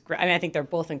Doughty's great. I mean, I think they're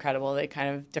both incredible. They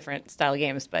kind of different style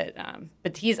games, but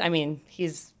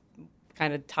he's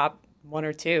kind of top 1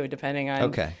 or 2 depending on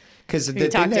because who the you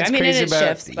talk thing to. that's I mean, crazy it about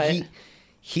shifts, but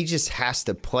he just has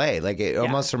to play. Like it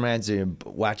almost reminds me of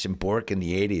watching Bork in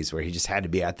the 80s where he just had to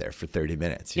be out there for 30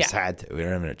 minutes. He just had to. We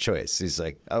don't have a choice. He's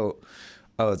like, oh,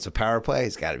 it's a power play.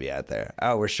 He's got to be out there.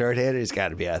 Oh, we're short-handed. He's got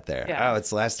to be out there. Yeah. Oh, it's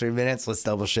the last 3 minutes. Let's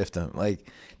double shift him. Like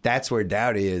that's where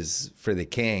Doughty is for the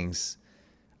Kings.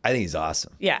 I think he's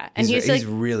awesome. Yeah, and he's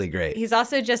really great. He's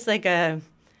also just like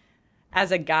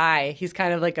as a guy, he's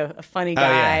kind of like a funny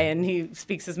guy, and he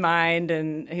speaks his mind,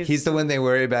 and he's the one they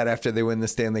worry about after they win the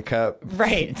Stanley Cup.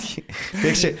 Right.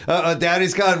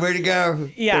 Doughty's gone. Where'd he go?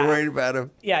 Yeah. They're worried about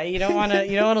him. Yeah, you don't want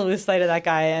to lose sight of that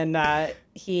guy, and I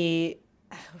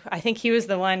think he was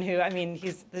the one who, I mean,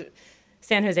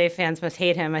 San Jose fans must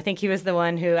hate him. I think he was the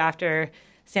one who, after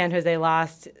San Jose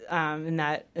lost in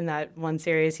that one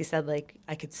series, he said, like,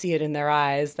 I could see it in their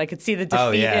eyes. I could see the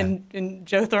defeat in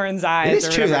Joe Thornton's eyes. It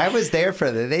is true. I was there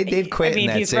for that. They did quit in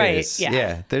that he's series. Right.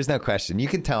 Yeah, there's no question. You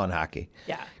can tell in hockey.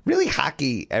 Yeah. Really,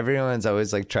 hockey, everyone's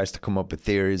always like tries to come up with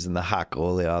theories and the hot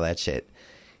goalie, all that shit.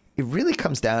 It really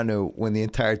comes down to when the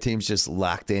entire team's just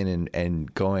locked in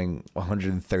and going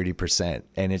 130%,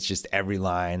 and it's just every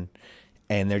line,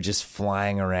 and they're just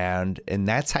flying around, and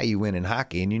that's how you win in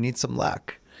hockey, and you need some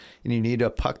luck. And you need a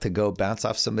puck to go bounce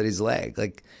off somebody's leg.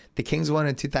 Like the Kings won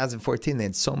in 2014. They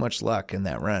had so much luck in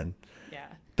that run. Yeah.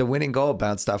 The winning goal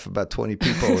bounced off about 20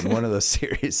 people in one of those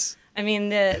series. I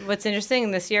mean, what's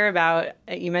interesting this year about,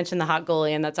 you mentioned the hot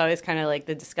goalie, and that's always kind of like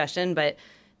the discussion. But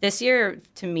this year,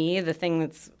 to me, the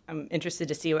thing I'm interested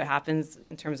to see what happens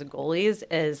in terms of goalies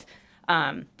is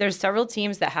there's several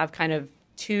teams that have kind of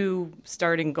 2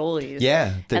 starting goalies.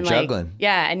 Yeah, they're juggling.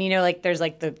 And like there's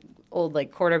like the old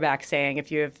like quarterback saying,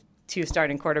 if you have 2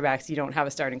 starting quarterbacks, you don't have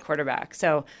a starting quarterback.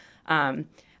 So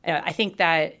I think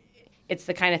that it's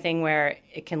the kind of thing where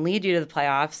it can lead you to the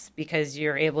playoffs because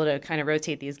you're able to kind of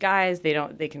rotate these guys.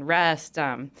 They can rest.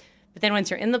 But then once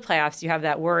you're in the playoffs, you have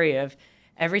that worry of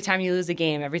every time you lose a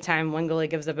game, every time one goalie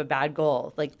gives up a bad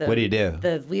goal, like what do you do?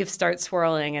 The leaves start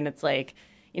swirling, and it's like,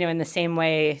 in the same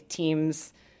way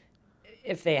teams,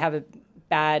 if they have a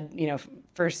bad,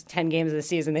 first 10 games of the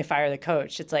season, they fire the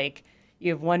coach. It's like,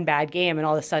 you have one bad game, and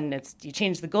all of a sudden you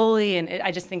change the goalie, and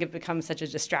I just think it becomes such a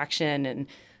distraction,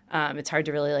 and it's hard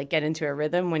to really like get into a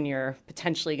rhythm when you're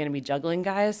potentially going to be juggling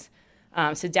guys.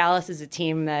 So Dallas is a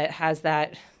team that has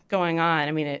that going on.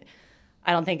 I mean,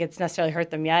 I don't think it's necessarily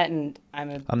hurt them yet, and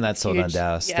I'm not sold on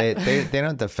Dallas. Yeah. They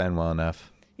don't defend well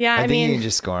enough. Yeah, I think you can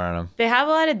just score on them. They have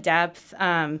a lot of depth.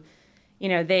 I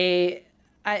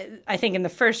think in the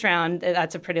first round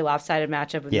that's a pretty lopsided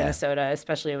matchup with Minnesota,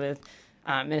 especially with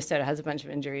Minnesota has a bunch of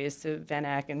injuries to Van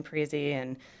Eck and Prezi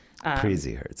and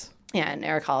Prezi hurts. Yeah, and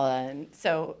Eric Holla. And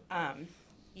so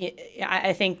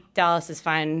I think Dallas is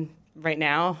fine right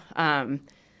now.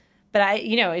 But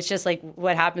it's just like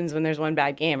what happens when there's one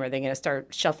bad game. Are they going to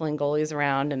start shuffling goalies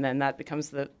around, and then that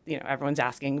becomes everyone's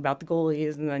asking about the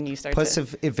goalies, and then you start. Plus,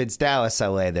 if it's Dallas,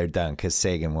 LA, they're done because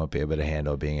Sagan won't be able to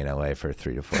handle being in LA for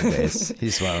 3 to 4 days. He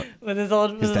just won't. With his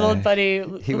old buddy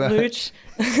Luch.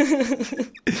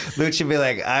 Luch would be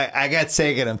like, I got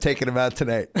Sagan. I'm taking him out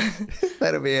tonight.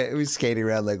 That'll be it. He's skating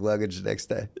around like luggage the next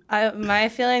day. My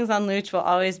feelings on Luch will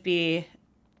always be.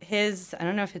 I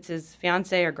don't know if it's his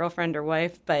fiance or girlfriend or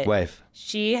wife, but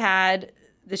she had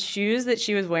the shoes that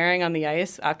she was wearing on the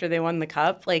ice after they won the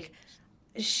cup. Like,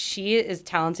 she is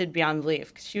talented beyond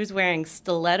belief. She was wearing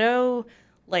stiletto,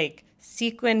 like,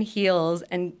 sequin heels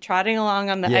and trotting along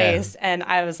on the ice. And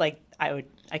I was like, I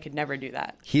could never do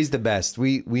that. He's the best.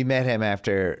 We met him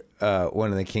after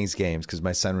one of the Kings games because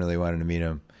my son really wanted to meet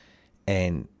him.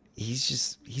 And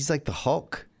he's like the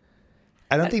Hulk.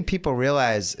 I don't think people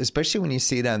realize, especially when you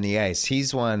see it on the ice,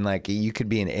 he's one, like, you could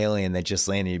be an alien that just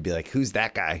landed. You'd be like, who's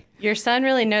that guy? Your son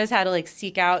really knows how to, like,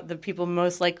 seek out the people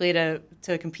most likely to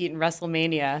compete in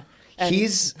WrestleMania. And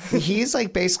he's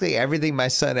like basically everything my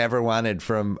son ever wanted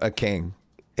from a King.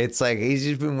 It's like he's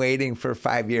just been waiting for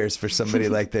 5 years for somebody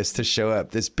like this to show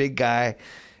up. This big guy.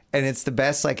 And it's the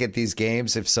best, like, at these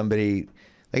games, if somebody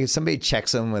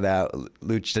checks him without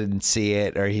Luch didn't see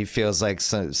it, or he feels like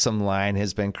some line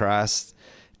has been crossed.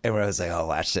 And where I was like, oh,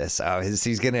 watch this. Oh,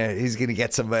 he's gonna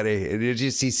get somebody. And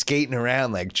he's skating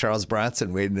around like Charles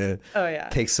Bronson waiting to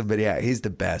take somebody out. He's the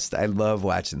best. I love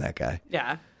watching that guy.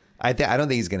 Yeah. I don't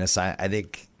think he's gonna sign. I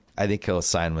think he'll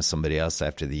sign with somebody else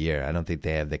after the year. I don't think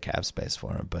they have the cap space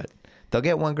for him, but they'll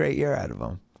get one great year out of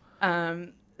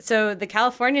him. So the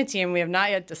California team we have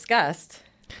not yet discussed.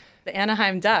 The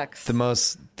Anaheim Ducks. The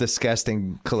most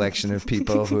disgusting collection of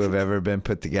people who have ever been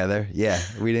put together. Yeah,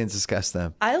 we didn't discuss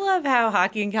them. I love how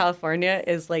hockey in California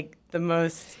is like the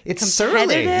most It's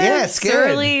surly. Yeah, it's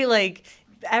surly, good. Like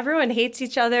everyone hates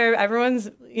each other. Everyone's,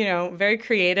 very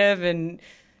creative, and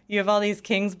you have all these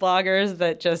Kings bloggers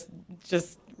that just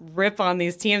rip on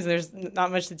these teams. There's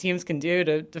not much the teams can do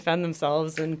to defend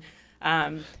themselves, and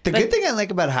good thing I like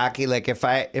about hockey, like if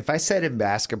I said in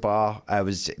basketball, I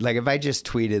was like, if I just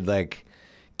tweeted like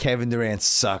Kevin Durant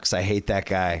sucks, I hate that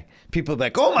guy, people would be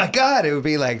like, oh my God, it would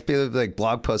be like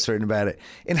blog posts written about it.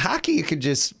 In hockey, you could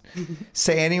just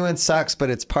say anyone sucks, but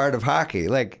it's part of hockey.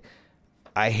 Like,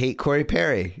 I hate Corey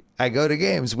Perry. I go to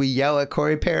games, we yell at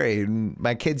Corey Perry, and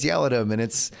my kids yell at him, and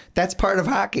that's part of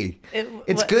hockey.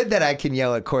 It's good that I can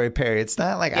yell at Corey Perry. It's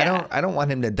not like I don't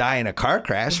want him to die in a car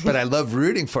crash, but I love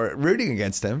rooting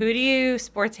against him. Who do you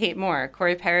sports hate more,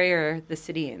 Corey Perry or the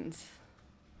Sedins?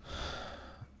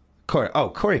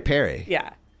 Corey Perry. Yeah,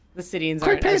 the Sedins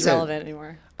aren't as relevant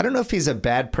anymore. I don't know if he's a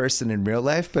bad person in real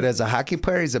life, but as a hockey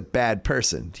player, he's a bad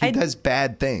person. He does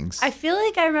bad things. I feel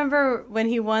like I remember when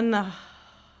he won the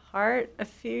Hart a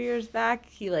few years back,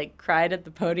 he like cried at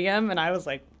the podium, and I was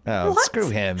like, "Oh, what? Screw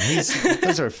him!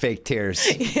 Those are fake tears."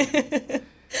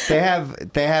 They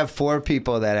have 4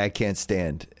 people that I can't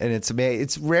stand, and it's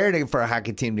rare for a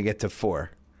hockey team to get to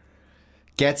 4.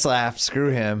 Getzlaf, screw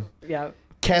him. Yeah.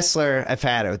 Kessler, I've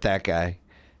had it with that guy,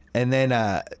 and then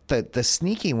the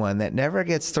sneaky one that never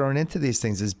gets thrown into these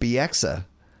things is Bieksa.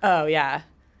 Oh yeah.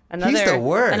 He's the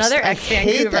worst. Another I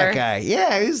hate that guy.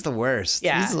 Yeah, he's the worst.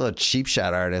 Yeah. He's a little cheap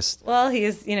shot artist. Well,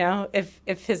 he's,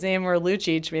 if his name were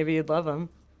Lucic, maybe you'd love him.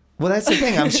 Well, that's the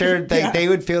thing. I'm sure they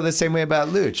would feel the same way about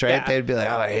Luch, right? Yeah. They'd be like,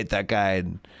 oh, I hate that guy.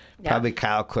 And probably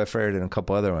Kyle Clifford and a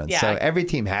couple other ones. Yeah. So every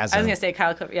team has him. I was going to say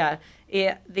Kyle Clifford, yeah.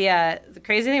 The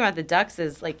crazy thing about the Ducks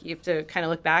is, like, you have to kind of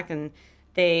look back, and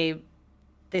they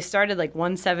started, like,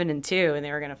 1-7-2, and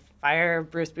they were going to fire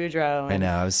Bruce Boudreau. I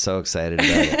know. I was so excited about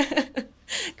it.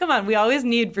 Come on, we always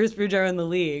need Bruce Boudreau in the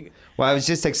league. Well, I was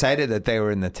just excited that they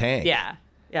were in the tank. Yeah,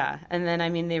 yeah. And then, I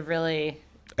mean, they've really...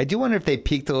 I do wonder if they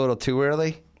peaked a little too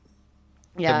early.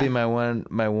 Yeah. That'd be my one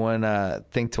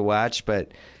thing to watch.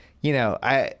 But,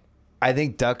 I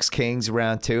think Ducks Kings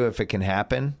round 2, if it can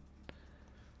happen,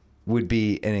 would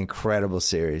be an incredible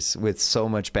series with so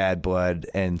much bad blood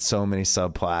and so many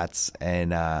subplots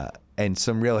and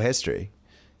some real history,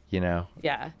 Yeah.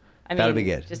 I mean, that'll be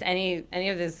good. Just any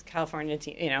of those California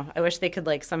teams, I wish they could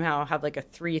like somehow have like a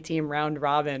 3-team round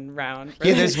robin round.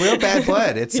 Yeah, there's real bad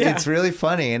blood. It's really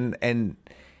funny, and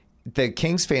the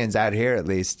Kings fans out here, at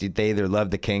least, they either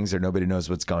love the Kings or nobody knows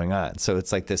what's going on. So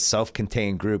it's like this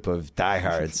self-contained group of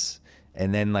diehards,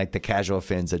 and then like the casual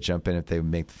fans that jump in if they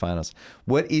make the finals.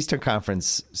 What Eastern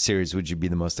Conference series would you be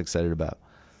the most excited about?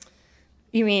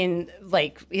 You mean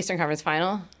like Eastern Conference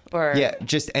final? Or Yeah,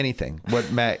 just anything.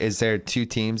 What, Matt, is there two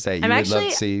teams that you I'm would actually,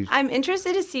 love to see? I'm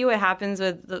interested to see what happens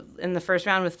in the first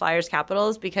round with Flyers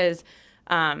Capitals because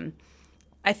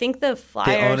I think the Flyers.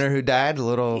 The owner who died, a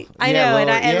little. I know,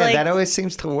 and like, that always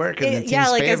seems to work in the team's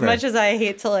like favor. as much as I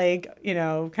hate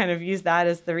to kind of use that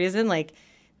as the reason, like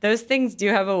those things do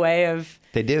have a way of.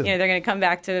 They do. They're going to come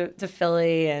back to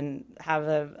Philly and have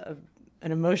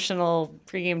an emotional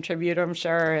pregame tribute, I'm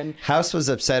sure. And House was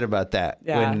upset about that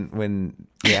when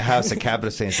House at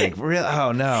Capitals fans like, real?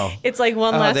 Oh no! It's like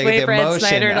one last way for Ed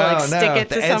Snyder to stick it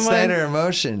to the someone. Ed Snyder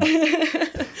emotion.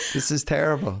 This is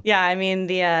terrible. Yeah, I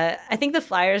mean I think the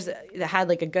Flyers had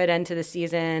like a good end to the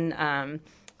season,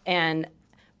 and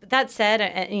that said,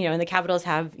 and the Capitals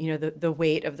have the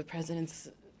weight of the President's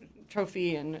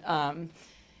Trophy and.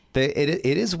 It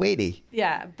is weighty.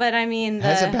 Yeah, but I mean,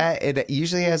 it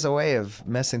usually has a way of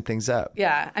messing things up.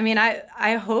 Yeah, I mean,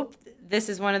 I hope this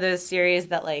is one of those series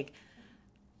that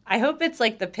I hope it's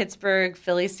like the Pittsburgh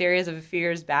Philly series of a few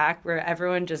years back where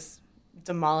everyone just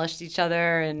demolished each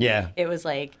other and it was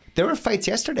like there were fights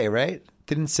yesterday, right?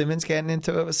 Didn't Simmons get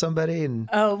into it with somebody? And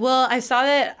oh well, I saw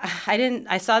that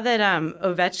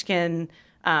Ovechkin.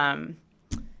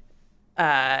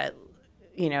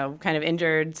 Kind of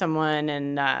injured someone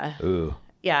and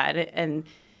and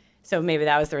so maybe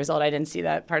that was the result. I didn't see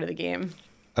that part of the game.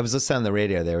 I was listening on the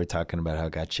radio. They were talking about how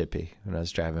it got chippy when I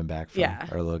was driving back from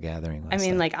our little gathering last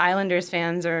night. Like Islanders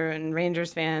fans and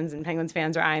Rangers fans and Penguins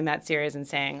fans are eyeing that series and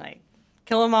saying like,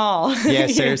 kill them all. Yeah,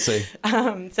 seriously.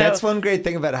 That's one great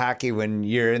thing about hockey when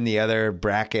you're in the other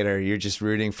bracket or you're just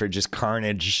rooting for just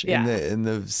carnage in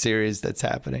the series that's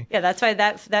happening. Yeah, that's why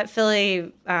that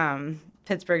Philly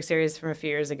Pittsburgh series from a few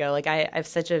years ago, like I have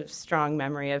such a strong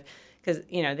memory of because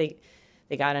they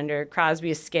got under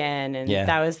Crosby's skin and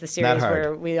that was the series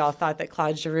where we all thought that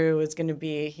Claude Giroux was going to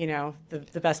be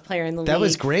the best player in the league. That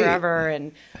was great forever.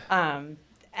 And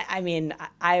I mean,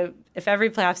 if every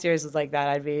playoff series was like that,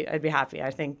 I'd be happy.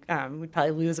 I think we'd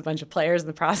probably lose a bunch of players in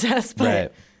the process. But.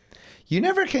 Right. You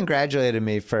never congratulated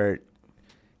me for.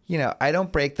 I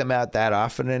don't break them out that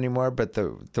often anymore, but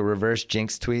the reverse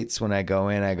jinx tweets when I go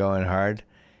in hard.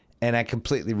 And I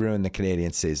completely ruined the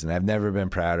Canadian season. I've never been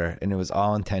prouder, and it was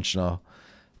all intentional.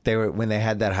 When they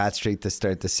had that hot streak to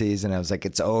start the season, I was like,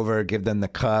 it's over, give them the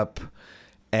cup.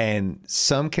 And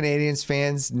some Canadians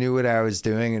fans knew what I was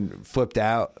doing and flipped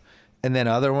out. And then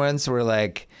other ones were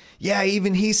like, yeah,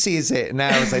 even he sees it. And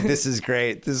I was like, this is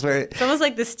great. This is where it's almost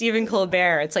like the Stephen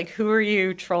Colbert. It's like, who are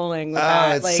you trolling with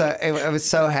that? I was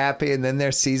so happy. And then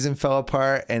their season fell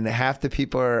apart and half the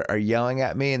people are yelling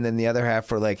at me. And then the other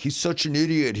half were like, he's such an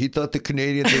idiot. He thought the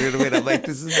Canadians were going to win. I'm like,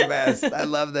 this is the best. I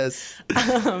love this.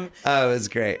 It was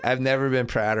great. I've never been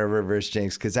prouder of reverse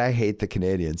jinx because I hate the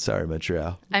Canadians. Sorry,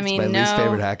 Montreal. I mean, it's my least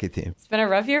favorite hockey team. It's been a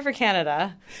rough year for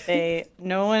Canada.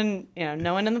 No one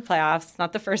in the playoffs. It's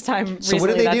not the first time. So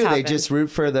what do they do? Happened. They just root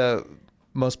for the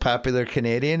most popular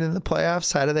Canadian in the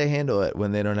playoffs? How do they handle it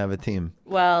when they don't have a team?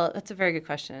 Well, that's a very good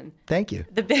question. Thank you.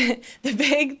 The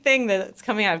big thing that's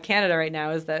coming out of Canada right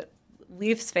now is that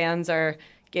Leafs fans are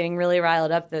getting really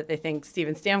riled up that they think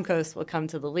Steven Stamkos will come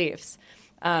to the Leafs.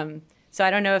 So I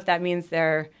don't know if that means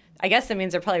I guess that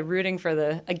means they're probably rooting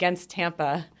for against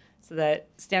Tampa so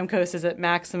that Stamkos is at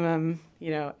maximum,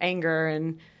 anger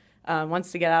and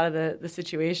wants to get out of the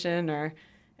situation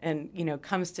and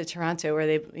comes to Toronto where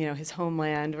they, his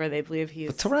homeland where they believe he's.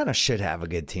 But Toronto should have a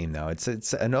good team though.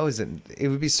 It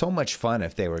would be so much fun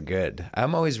if they were good.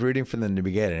 I'm always rooting for them to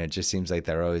be good, and it just seems like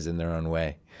they're always in their own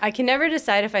way. I can never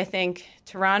decide if I think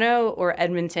Toronto or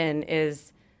Edmonton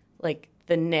is like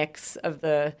the Knicks of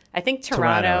the. I think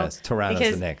Toronto's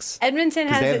the Knicks. Edmonton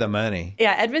has they have the money.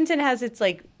 Yeah, Edmonton has its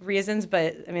like reasons,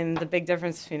 but I mean the big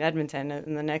difference between Edmonton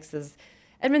and the Knicks is.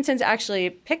 Edmonton's actually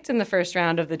picked in the first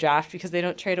round of the draft because they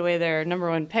don't trade away their number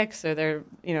one picks or their,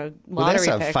 lottery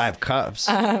they have picks. 5 cups.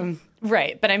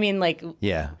 Right. But I mean,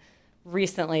 yeah,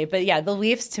 recently. But yeah, the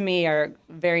Leafs to me are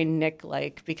very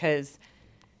Nick-like because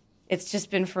it's just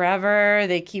been forever.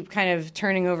 They keep kind of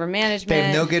turning over management. They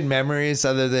have no good memories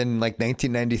other than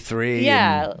 1993.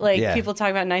 Yeah. People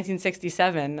talk about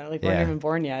 1967, weren't even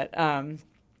born yet.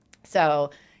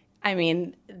 So... I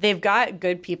mean, they've got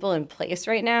good people in place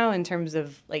right now in terms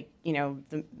of the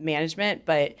management,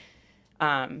 but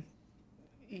they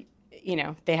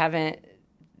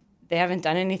haven't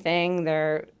done anything.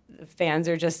 Their fans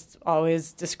are just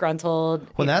always disgruntled.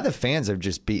 Well, now the fans are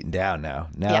just beaten down now.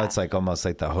 It's like almost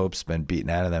like the hope's been beaten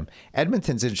out of them.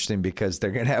 Edmonton's interesting because they're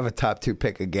going to have a top 2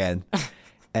 pick again.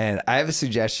 And I have a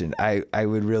suggestion. I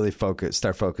would really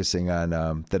start focusing on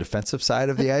the defensive side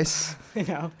of the ice. I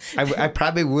know. I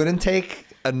probably wouldn't take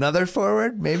another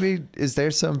forward? Maybe is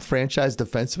there some franchise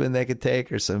defenseman they could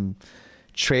take or some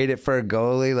trade it for a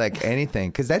goalie, like anything?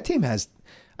 Because that team has.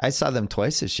 I saw them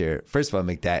twice this year. First of all,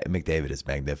 McDavid is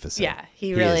magnificent. Yeah,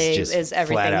 he really is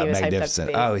everything flat out he was magnificent.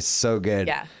 hyped up to be. Oh, he's so good.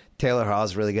 Yeah. Taylor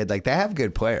Hall's really good. Like, they have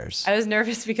good players. I was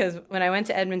nervous because when I went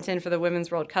to Edmonton for the Women's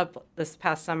World Cup this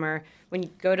past summer, when you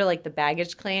go to like the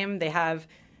baggage claim, they have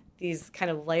these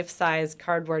kind of life-size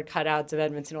cardboard cutouts of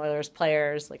Edmonton Oilers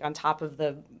players like on top of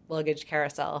the luggage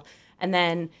carousel. And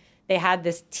then they had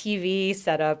this TV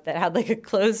set up that had like a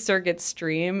closed circuit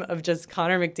stream of just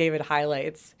Connor McDavid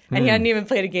highlights. And he hadn't even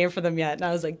played a game for them yet. And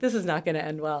I was like, this is not going to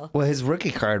end well. Well, his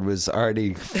rookie card was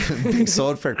already being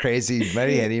sold for crazy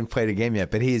money. He hadn't even played a game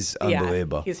yet, but he's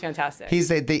unbelievable. Yeah, he's fantastic.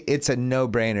 It's a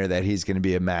no-brainer that he's going to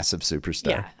be a massive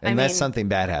superstar. Yeah, unless something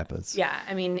bad happens. Yeah,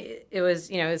 I mean, it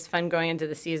was fun going into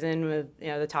the season with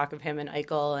the talk of him and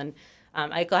Eichel, and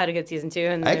Eichel had a good season too.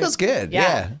 And Eichel's good,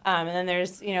 yeah. And then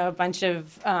there's a bunch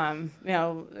of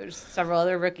there's several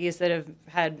other rookies that have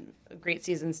had great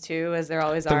seasons too, as there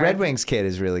always are. The Red Wings kid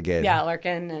is really good. Yeah,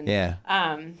 Larkin. And,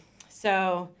 yeah.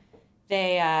 So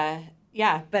they,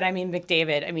 but I mean,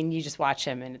 McDavid, you just watch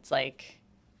him and it's like.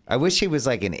 I wish he was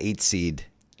like an 8 seed.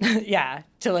 Yeah,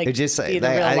 to like just be the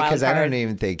real wild card. Because I don't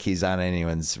even think he's on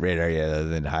anyone's radar yet other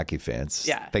than hockey fans.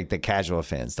 Yeah. Like the casual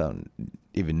fans don't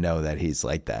even know that he's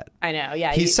like that. I know,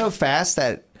 yeah. He's so fast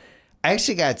that I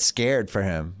actually got scared for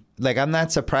him. Like, I'm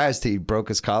not surprised he broke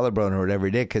his collarbone or whatever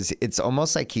he did because it's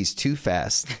almost like he's too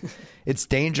fast. It's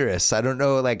dangerous. I don't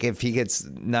know, like, if he gets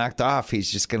knocked off,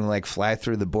 he's just going to, like, fly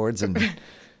through the boards and,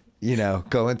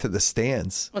 go into the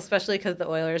stands. Well, especially because the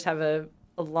Oilers have a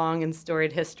long and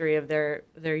storied history of their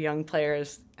young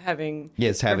players having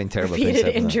terrible repeated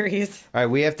things injuries. All right,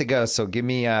 we have to go, so give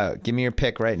me your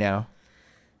pick right now.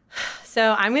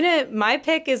 So my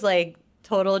pick is, like,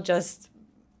 total just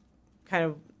kind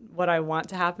of what I want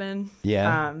to happen.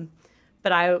 Yeah.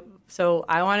 But I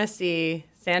want to see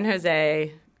San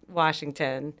Jose,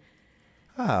 Washington.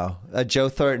 Oh, a Joe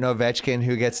Thornton Ovechkin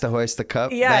who gets to hoist the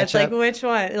cup. Yeah, matchup? it's like which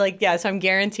one? Like, yeah, so I'm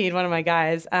guaranteed one of my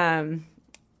guys. And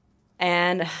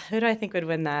who do I think would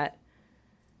win that?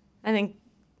 I think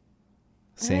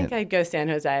I'd go San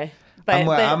Jose. But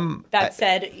that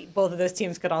said, both of those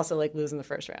teams could also like lose in the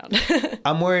first round.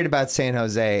 I'm worried about San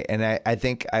Jose, and I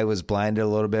think I was blinded a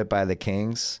little bit by the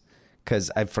Kings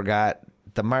because I forgot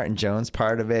the Martin Jones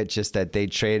part of it, just that they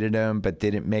traded him but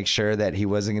didn't make sure that he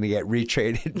wasn't going to get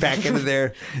retraded back into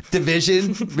their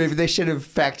division. Maybe they should have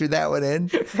factored that one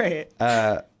in. Right.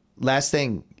 Last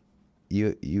thing,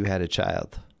 you had a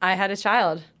child. I had a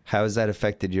child. How has that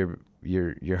affected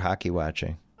your hockey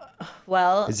watching?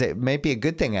 Well, it might be a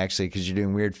good thing actually because you're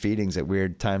doing weird feedings at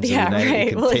weird times of the night.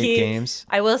 Right. You can tape games.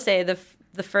 I will say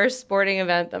the first sporting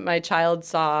event that my child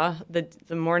saw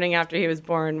the morning after he was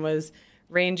born was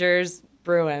Rangers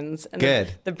Bruins. And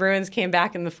good. The Bruins came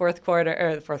back in the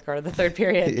third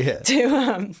period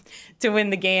to win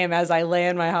the game. As I lay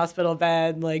in my hospital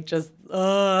bed, like just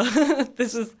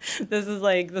this is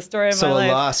like the story of my life.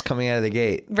 So a loss coming out of the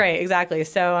gate. Right. Exactly.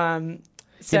 So.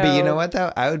 Yeah, but you know what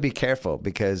though? I would be careful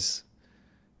because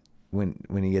when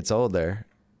he gets older,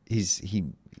 he's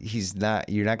not.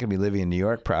 You're not going to be living in New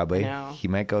York probably. No. He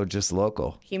might go just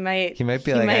local. He might be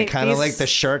like, I kind of like the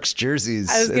Sharks jerseys.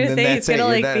 I was going to say he's going to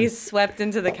like done. be swept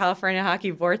into the California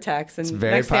hockey vortex, and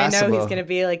very next thing I know, possible. he's going to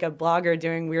be like a blogger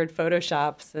doing weird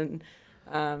photoshops. And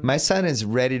my son is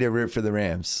ready to root for the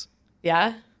Rams.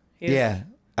 Yeah. Yeah,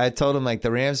 I told him like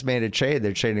the Rams made a trade.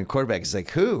 They're trading a quarterback. He's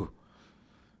like, who?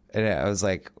 And I was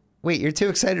like, wait, you're too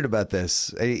excited about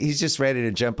this. He's just ready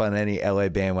to jump on any LA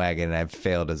bandwagon, and I've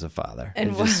failed as a father.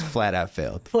 And just flat out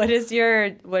failed. What did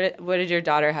your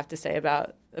daughter have to say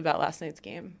about last night's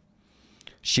game?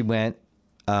 She went.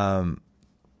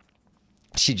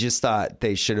 She just thought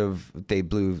they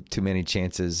blew too many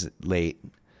chances late.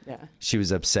 Yeah. She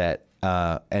was upset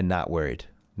and not worried.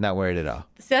 Not worried at all.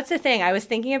 So that's the thing. I was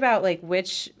thinking about like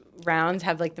which rounds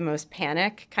have like the most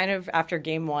panic kind of after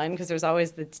game one, because there's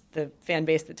always the fan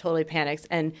base that totally panics.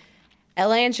 And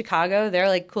LA and Chicago, they're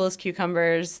like cool as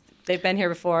cucumbers. They've been here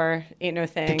before. Ain't no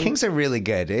thing. The Kings are really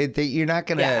good. You're not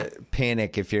going to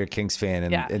panic if you're a Kings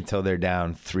fan until they're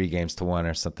down 3-1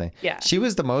 or something. Yeah. She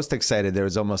was the most excited. There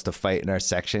was almost a fight in our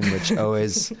section, which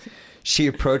always she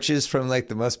approaches from like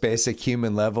the most basic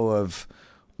human level of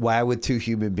why would two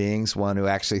human beings want to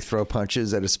actually throw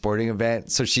punches at a sporting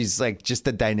event? So she's like, just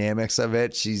the dynamics of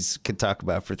it, could talk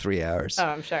about for 3 hours. Oh,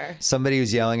 I'm sure. Somebody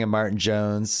was yelling at Martin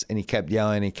Jones, and he kept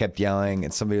yelling,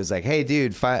 and somebody was like, hey,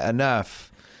 dude,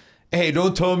 enough. hey,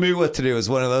 don't tell me what to do. It's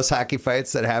one of those hockey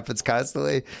fights that happens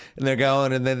constantly. And they're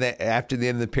going, and then after the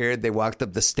end of the period, they walked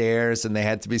up the stairs and they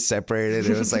had to be separated.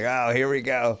 It was like, oh, here we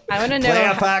go. I want to know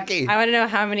playoff hockey. I want to know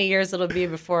how many years it'll be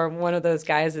before one of those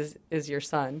guys is your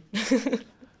son.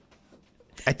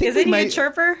 I think Isn't he a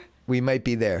chirper? We might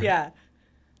be there. Yeah.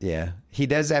 Yeah. He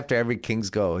does after every Kings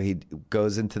goal. He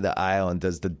goes into the aisle and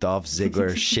does the Dolph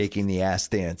Ziggler shaking the ass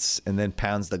dance and then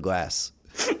pounds the glass.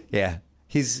 Yeah.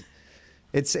 It's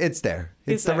there.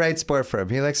 It's the right sport for him.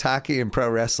 He likes hockey and pro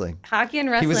wrestling. Hockey and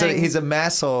wrestling. He's a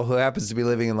masshole who happens to be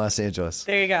living in Los Angeles.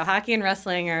 There you go. Hockey and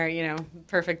wrestling are,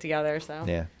 perfect together. So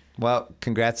yeah. Well,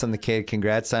 congrats on the kid.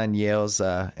 Congrats on Yale's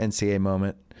NCAA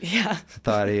moment. Yeah.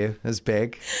 Thought of you. It was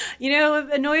big.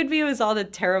 What annoyed me was all the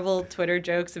terrible Twitter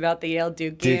jokes about the Yale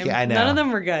Duke game. I know. None of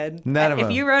them were good. None of them.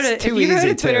 If you wrote a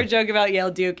Twitter joke about Yale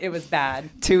Duke, it was bad.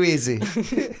 Too easy.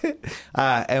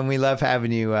 And we love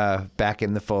having you back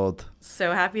in the fold.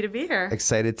 So happy to be here.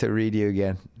 Excited to read you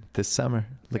again this summer.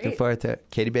 Looking forward to it.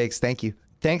 Katie Bakes, thank you.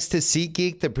 Thanks to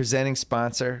SeatGeek, the presenting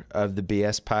sponsor of the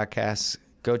BS podcast.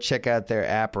 Go check out their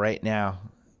app right now.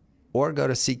 Or go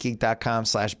to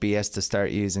SeatGeek.com/BS to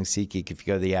start using SeatGeek. If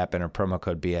you go to the app, enter promo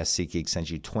code BS, SeatGeek sends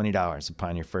you $20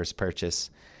 upon your first purchase.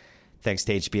 Thanks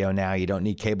to HBO Now. You don't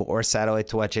need cable or satellite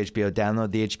to watch HBO. Download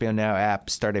the HBO Now app.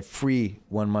 Start a free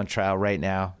 1-month trial right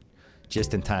now,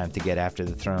 just in time to get After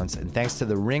the Thrones. And thanks to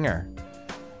The Ringer,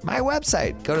 my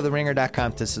website. Go to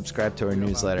theringer.com to subscribe to our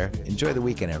newsletter. Enjoy the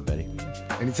weekend, everybody.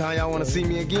 Anytime y'all want to see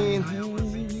me again,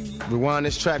 rewind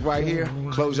this track right here,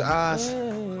 close your eyes,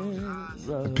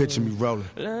 and picture me rolling.